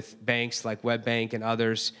partnered with banks like WebBank and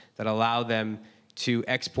others that allow them to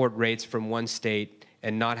export rates from one state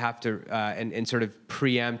and not have to, and sort of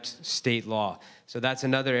preempt state law. So that's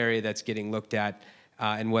another area that's getting looked at,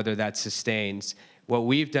 and whether that sustains. What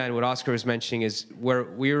we've done, what Oskar was mentioning, is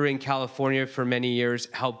we were in California for many years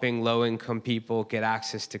helping low-income people get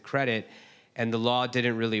access to credit, and the law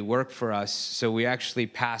didn't really work for us. So we actually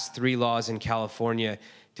passed 3 laws in California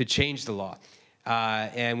to change the law.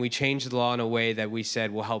 And we changed the law in a way that we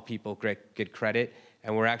said will help people get credit,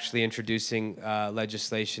 and we're actually introducing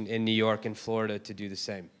legislation in New York and Florida to do the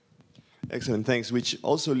same. Excellent, thanks. Which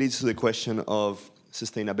also leads to the question of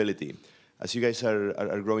sustainability. As you guys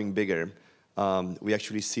are growing bigger, we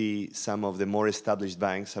actually see some of the more established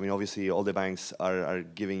banks. I mean, obviously, all the banks are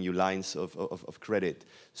giving you lines of credit,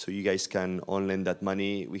 so you guys can on-lend that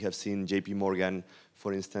money. We have seen JP Morgan,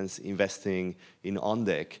 for instance, investing in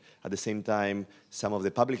OnDeck. At the same time, some of the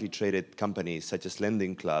publicly traded companies, such as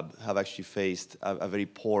Lending Club, have actually faced a very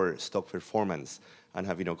poor stock performance and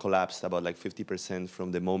have collapsed about like 50%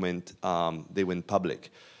 from the moment they went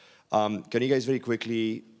public. Can you guys very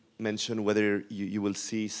quickly mention whether you will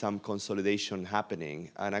see some consolidation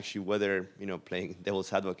happening, and actually whether, playing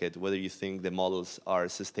devil's advocate, whether you think the models are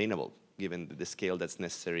sustainable given the scale that's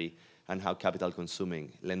necessary and how capital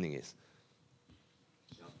consuming lending is?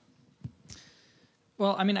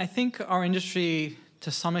 Well, I mean, I think our industry,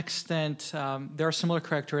 to some extent, there are similar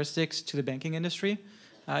characteristics to the banking industry.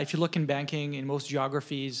 If you look in banking in most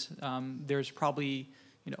geographies, there's probably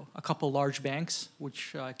a couple large banks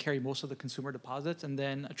which carry most of the consumer deposits, and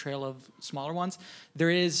then a trail of smaller ones. There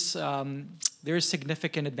is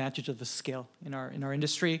significant advantage of the scale in our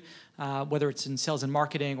industry, whether it's in sales and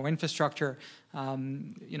marketing or infrastructure.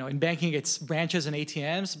 In banking, it's branches and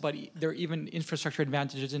ATMs, but there are even infrastructure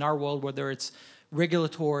advantages in our world, whether it's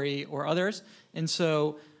regulatory or others. And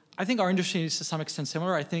so I think our industry is to some extent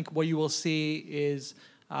similar. I think what you will see is,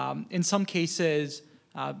 in some cases,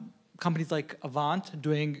 companies like Avant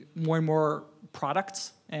doing more and more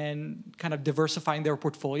products and kind of diversifying their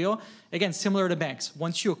portfolio. Again, similar to banks.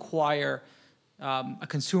 Once you acquire a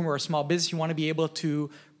consumer or a small business, you want to be able to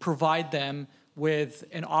provide them with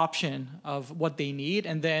an option of what they need,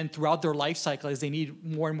 and then throughout their life cycle, as they need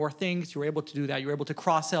more and more things, you're able to do that. You're able to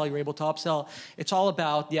cross-sell, you're able to upsell. It's all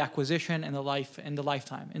about the acquisition and the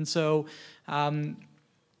lifetime. And so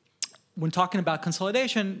when talking about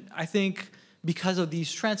consolidation, I think because of these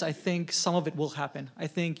trends, I think some of it will happen. I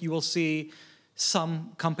think you will see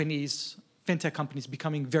some companies, fintech companies,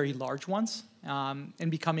 becoming very large ones, and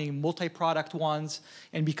becoming multi-product ones,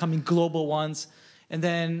 and becoming global ones. And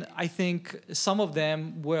then I think some of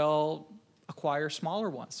them will acquire smaller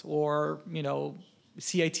ones, or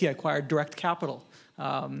CIT acquired Direct Capital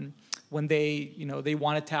when they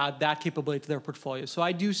wanted to add that capability to their portfolio. So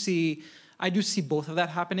I do see both of that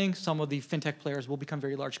happening. Some of the fintech players will become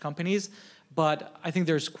very large companies, but I think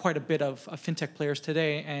there's quite a bit of fintech players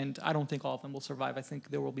today, and I don't think all of them will survive. I think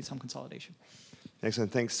there will be some consolidation.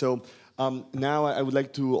 Excellent, thanks. So now I would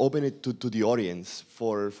like to open it to the audience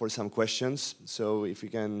for some questions. So if we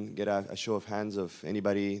can get a show of hands of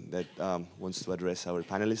anybody that wants to address our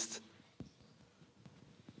panelists.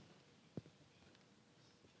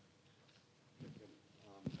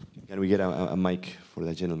 Can we get a mic for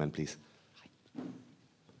that gentleman, please?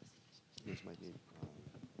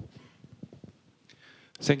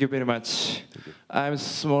 Thank you very much. I'm a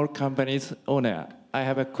small company's owner. I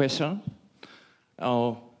have a question.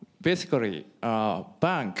 Basically,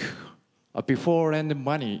 bank, before lending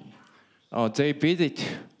money, they visit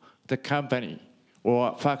the company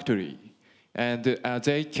or factory, and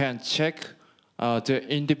they can check the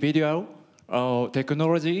individual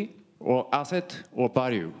technology or asset or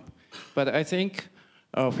value. But I think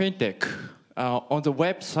fintech, on the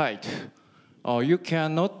website, you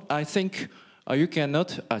cannot, I think, you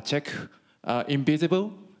cannot check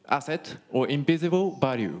invisible asset or invisible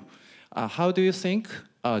value. How do you think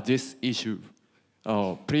this issue?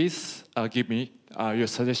 Please give me your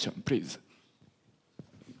suggestion, please.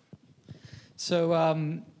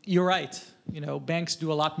 So you're right. You know, banks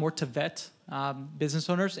do a lot more to vet business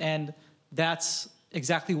owners, and that's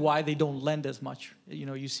exactly why they don't lend as much. You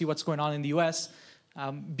know, you see what's going on in the U.S.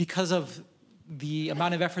 Because of the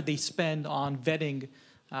amount of effort they spend on vetting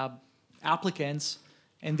applicants,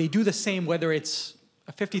 and they do the same whether it's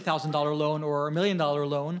a $50,000 loan or a $1 million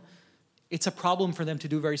loan. It's a problem for them to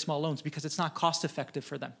do very small loans because it's not cost effective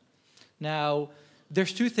for them. Now,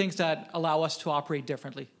 there's two things that allow us to operate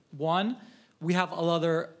differently. One, we have a lot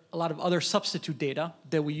of other substitute data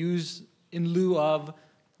that we use in lieu of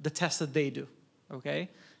the tests that they do, okay?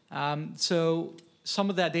 So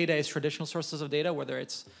some of that data is traditional sources of data, whether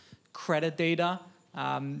it's credit data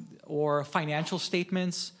or financial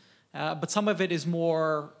statements, but some of it is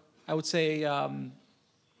more, I would say,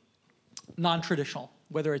 non-traditional,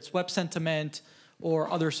 whether it's web sentiment or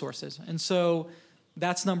other sources. And so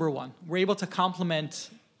that's number one. We're able to complement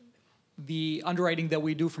the underwriting that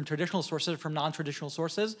we do from traditional sources, from non-traditional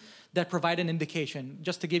sources that provide an indication.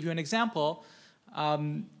 Just to give you an example,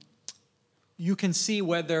 you can see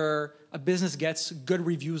whether a business gets good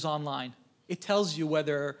reviews online. It tells you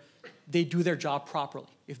whether they do their job properly,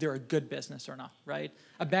 if they're a good business or not, right?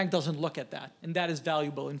 A bank doesn't look at that, and that is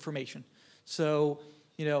valuable information. So,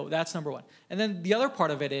 you know, that's number one. And then the other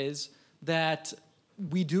part of it is that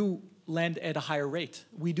we do lend at a higher rate.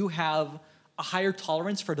 We do have a higher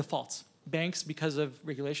tolerance for defaults. Banks, because of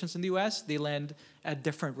regulations in the US, they lend at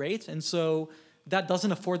different rates. And so that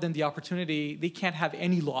doesn't afford them the opportunity. They can't have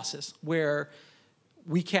any losses, where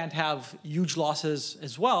we can't have huge losses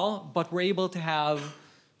as well, but we're able to have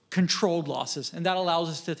controlled losses. And that allows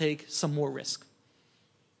us to take some more risk.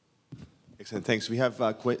 Excellent, thanks. We have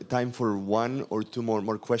time for one or two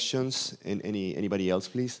more questions. And anybody else,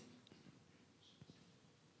 please?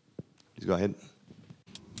 Please go ahead.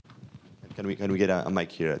 Can we get a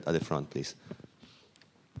mic here at the front, please?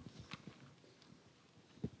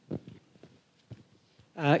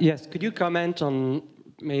 Yes, could you comment on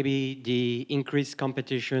maybe the increased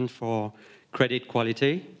competition for credit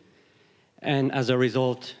quality, and as a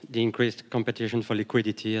result, the increased competition for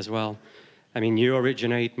liquidity as well? I mean, you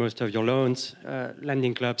originate most of your loans,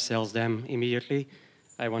 Lending Club sells them immediately.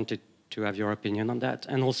 I wanted to have your opinion on that.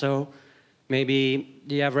 And also, maybe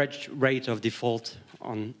the average rate of default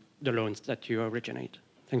on the loans that you originate.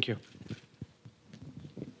 Thank you.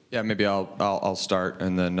 Yeah, maybe I'll start,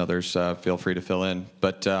 and then others feel free to fill in.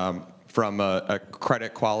 But from a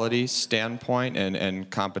credit quality standpoint and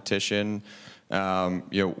competition, you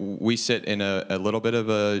know, we sit in a little bit of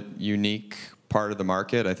a unique part of the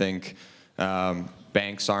market. I think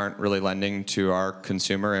banks aren't really lending to our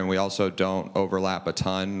consumer, and we also don't overlap a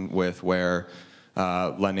ton with where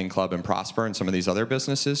Lending Club and Prosper and some of these other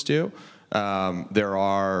businesses do. There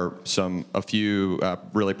are a few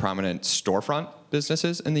really prominent storefront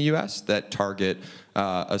businesses in the U.S. that target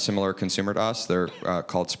a similar consumer to us. They're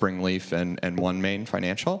called Springleaf and OneMain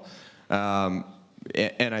Financial.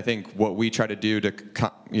 And I think what we try to do to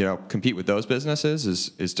compete with those businesses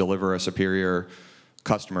is deliver a superior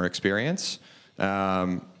customer experience.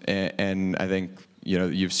 And I think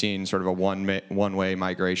you've seen sort of a one-way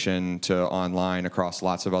migration to online across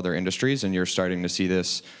lots of other industries, and you're starting to see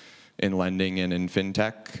this in lending and in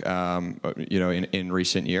fintech, in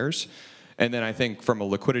recent years. And then I think from a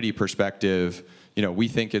liquidity perspective, we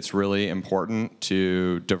think it's really important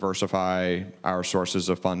to diversify our sources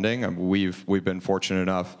of funding. We've been fortunate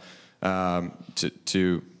enough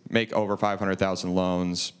to make over 500,000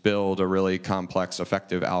 loans, build a really complex,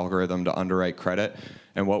 effective algorithm to underwrite credit.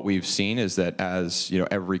 And what we've seen is that as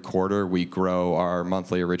every quarter we grow our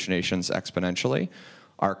monthly originations exponentially,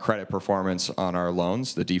 our credit performance on our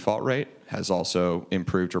loans, the default rate, has also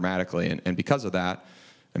improved dramatically. And because of that,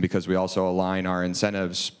 and because we also align our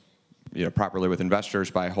incentives properly with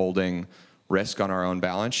investors by holding risk on our own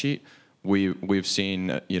balance sheet, we've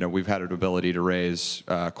seen, we've had an ability to raise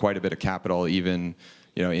quite a bit of capital, even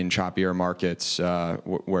in choppier markets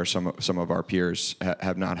where some of our peers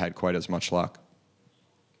have not had quite as much luck.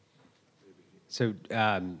 So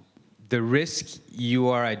the risk you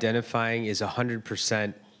are identifying is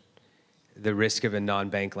 100% the risk of a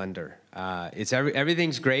non-bank lender.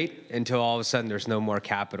 Everything's great until all of a sudden there's no more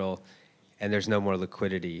capital and there's no more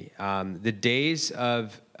liquidity. The days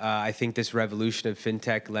of, I think, this revolution of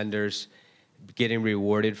fintech lenders getting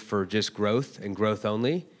rewarded for just growth and growth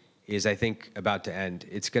only is, I think, about to end.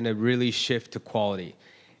 It's going to really shift to quality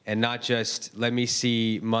and not just let me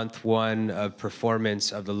see month 1 of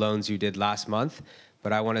performance of the loans you did last month,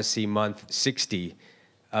 but I want to see month 60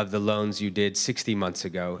 of the loans you did 60 months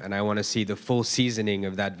ago. And I want to see the full seasoning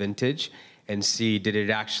of that vintage and see, did it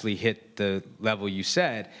actually hit the level you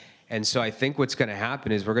said? And so I think what's going to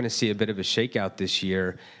happen is we're going to see a bit of a shakeout this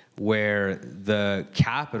year where the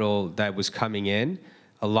capital that was coming in,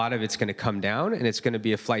 a lot of it's going to come down and it's going to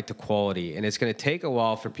be a flight to quality. And it's going to take a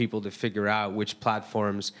while for people to figure out which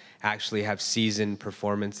platforms actually have seasoned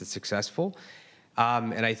performance that's successful.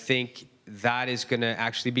 And I think that is going to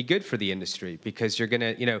actually be good for the industry because you're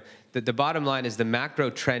going to, the bottom line is the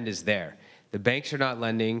macro trend is there. The banks are not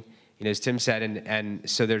lending, as Tim said, and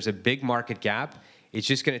so there's a big market gap. It's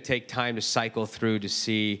just going to take time to cycle through to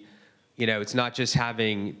see, it's not just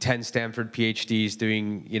having 10 Stanford PhDs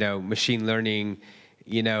doing, machine learning,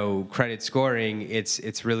 credit scoring.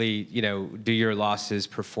 It's really, do your losses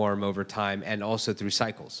perform over time and also through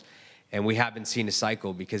cycles. And we haven't seen a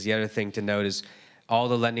cycle because the other thing to note is all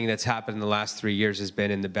the lending that's happened in the last 3 years has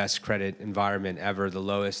been in the best credit environment ever, the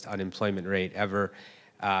lowest unemployment rate ever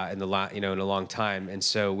in a long time. And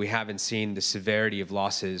so we haven't seen the severity of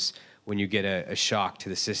losses when you get a shock to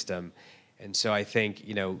the system. And so I think,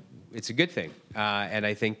 it's a good thing. And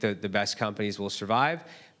I think that the best companies will survive.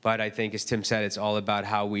 But I think, as Tim said, it's all about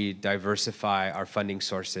how we diversify our funding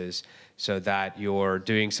sources so that you're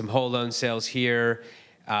doing some whole loan sales here,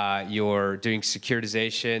 you're doing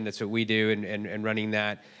securitization, that's what we do, and running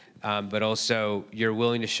that. But also, you're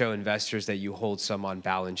willing to show investors that you hold some on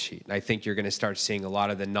balance sheet. And I think you're going to start seeing a lot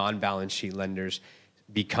of the non-balance sheet lenders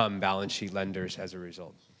become balance sheet lenders as a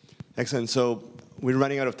result. Excellent. So we're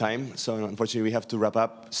running out of time, so unfortunately we have to wrap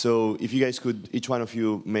up. So if you guys could, each one of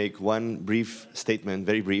you, make one brief statement,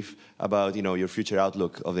 very brief, about your future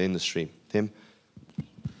outlook of the industry. Tim?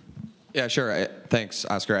 Yeah, sure. Thanks,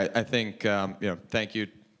 Oskar. I think thank you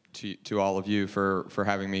to all of you for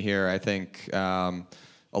having me here. I think a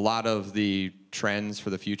lot of the trends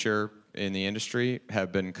for the future in the industry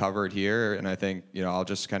have been covered here, and I think I'll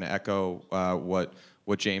just kind of echo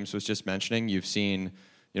what James was just mentioning. You've seen,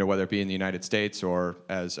 whether it be in the United States or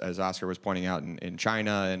as Oskar was pointing out in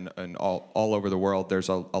China and all over the world, there's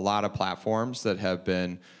a lot of platforms that have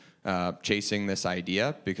been chasing this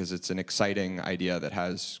idea because it's an exciting idea that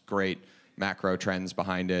has great macro trends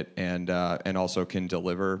behind it and also can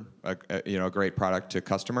deliver a great product to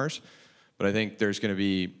customers. But I think there's going to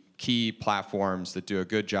be key platforms that do a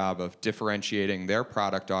good job of differentiating their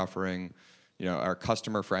product offering, are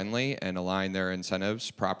customer friendly and align their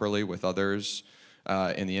incentives properly with others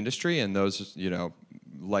in the industry, and those,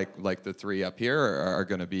 like the three up here, are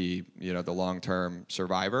going to be, the long-term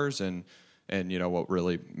survivors, and what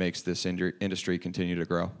really makes this industry continue to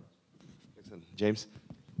grow. Excellent. James?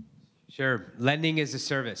 Sure. Lending is a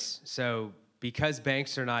service. So because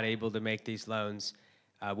banks are not able to make these loans,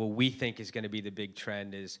 what we think is going to be the big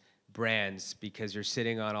trend is brands, because you're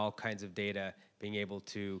sitting on all kinds of data, being able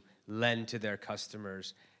to lend to their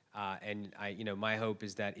customers. And my hope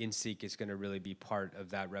is that Insikt is going to really be part of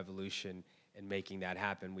that revolution and making that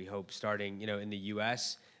happen. We hope starting, in the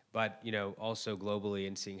U.S., but also globally,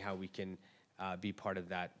 and seeing how we can be part of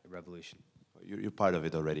that revolution. You're part of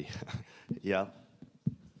it already. Yeah.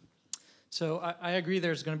 So I agree.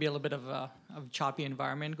 There's going to be a little bit of a choppy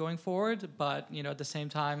environment going forward, but at the same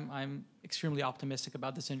time, I'm extremely optimistic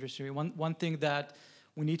about this industry. One thing that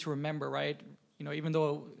we need to remember, right? Even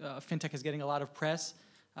though fintech is getting a lot of press.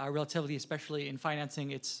 Relatively, especially in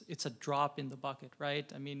financing, it's a drop in the bucket, right?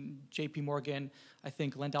 I mean, J.P. Morgan, I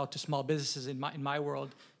think, lent out to small businesses in my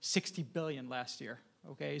world $60 billion last year.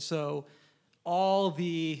 Okay, so all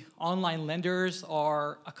the online lenders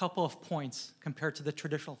are a couple of points compared to the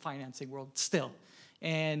traditional financing world still,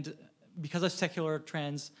 and because of secular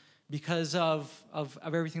trends, because of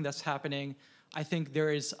everything that's happening, I think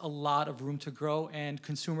there is a lot of room to grow, and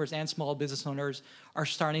consumers and small business owners are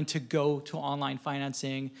starting to go to online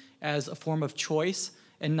financing as a form of choice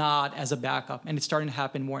and not as a backup. And it's starting to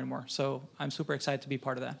happen more and more. So I'm super excited to be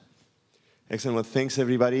part of that. Excellent. Well, thanks,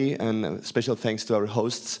 everybody. And special thanks to our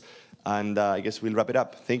hosts. And I guess we'll wrap it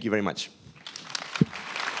up. Thank you very much.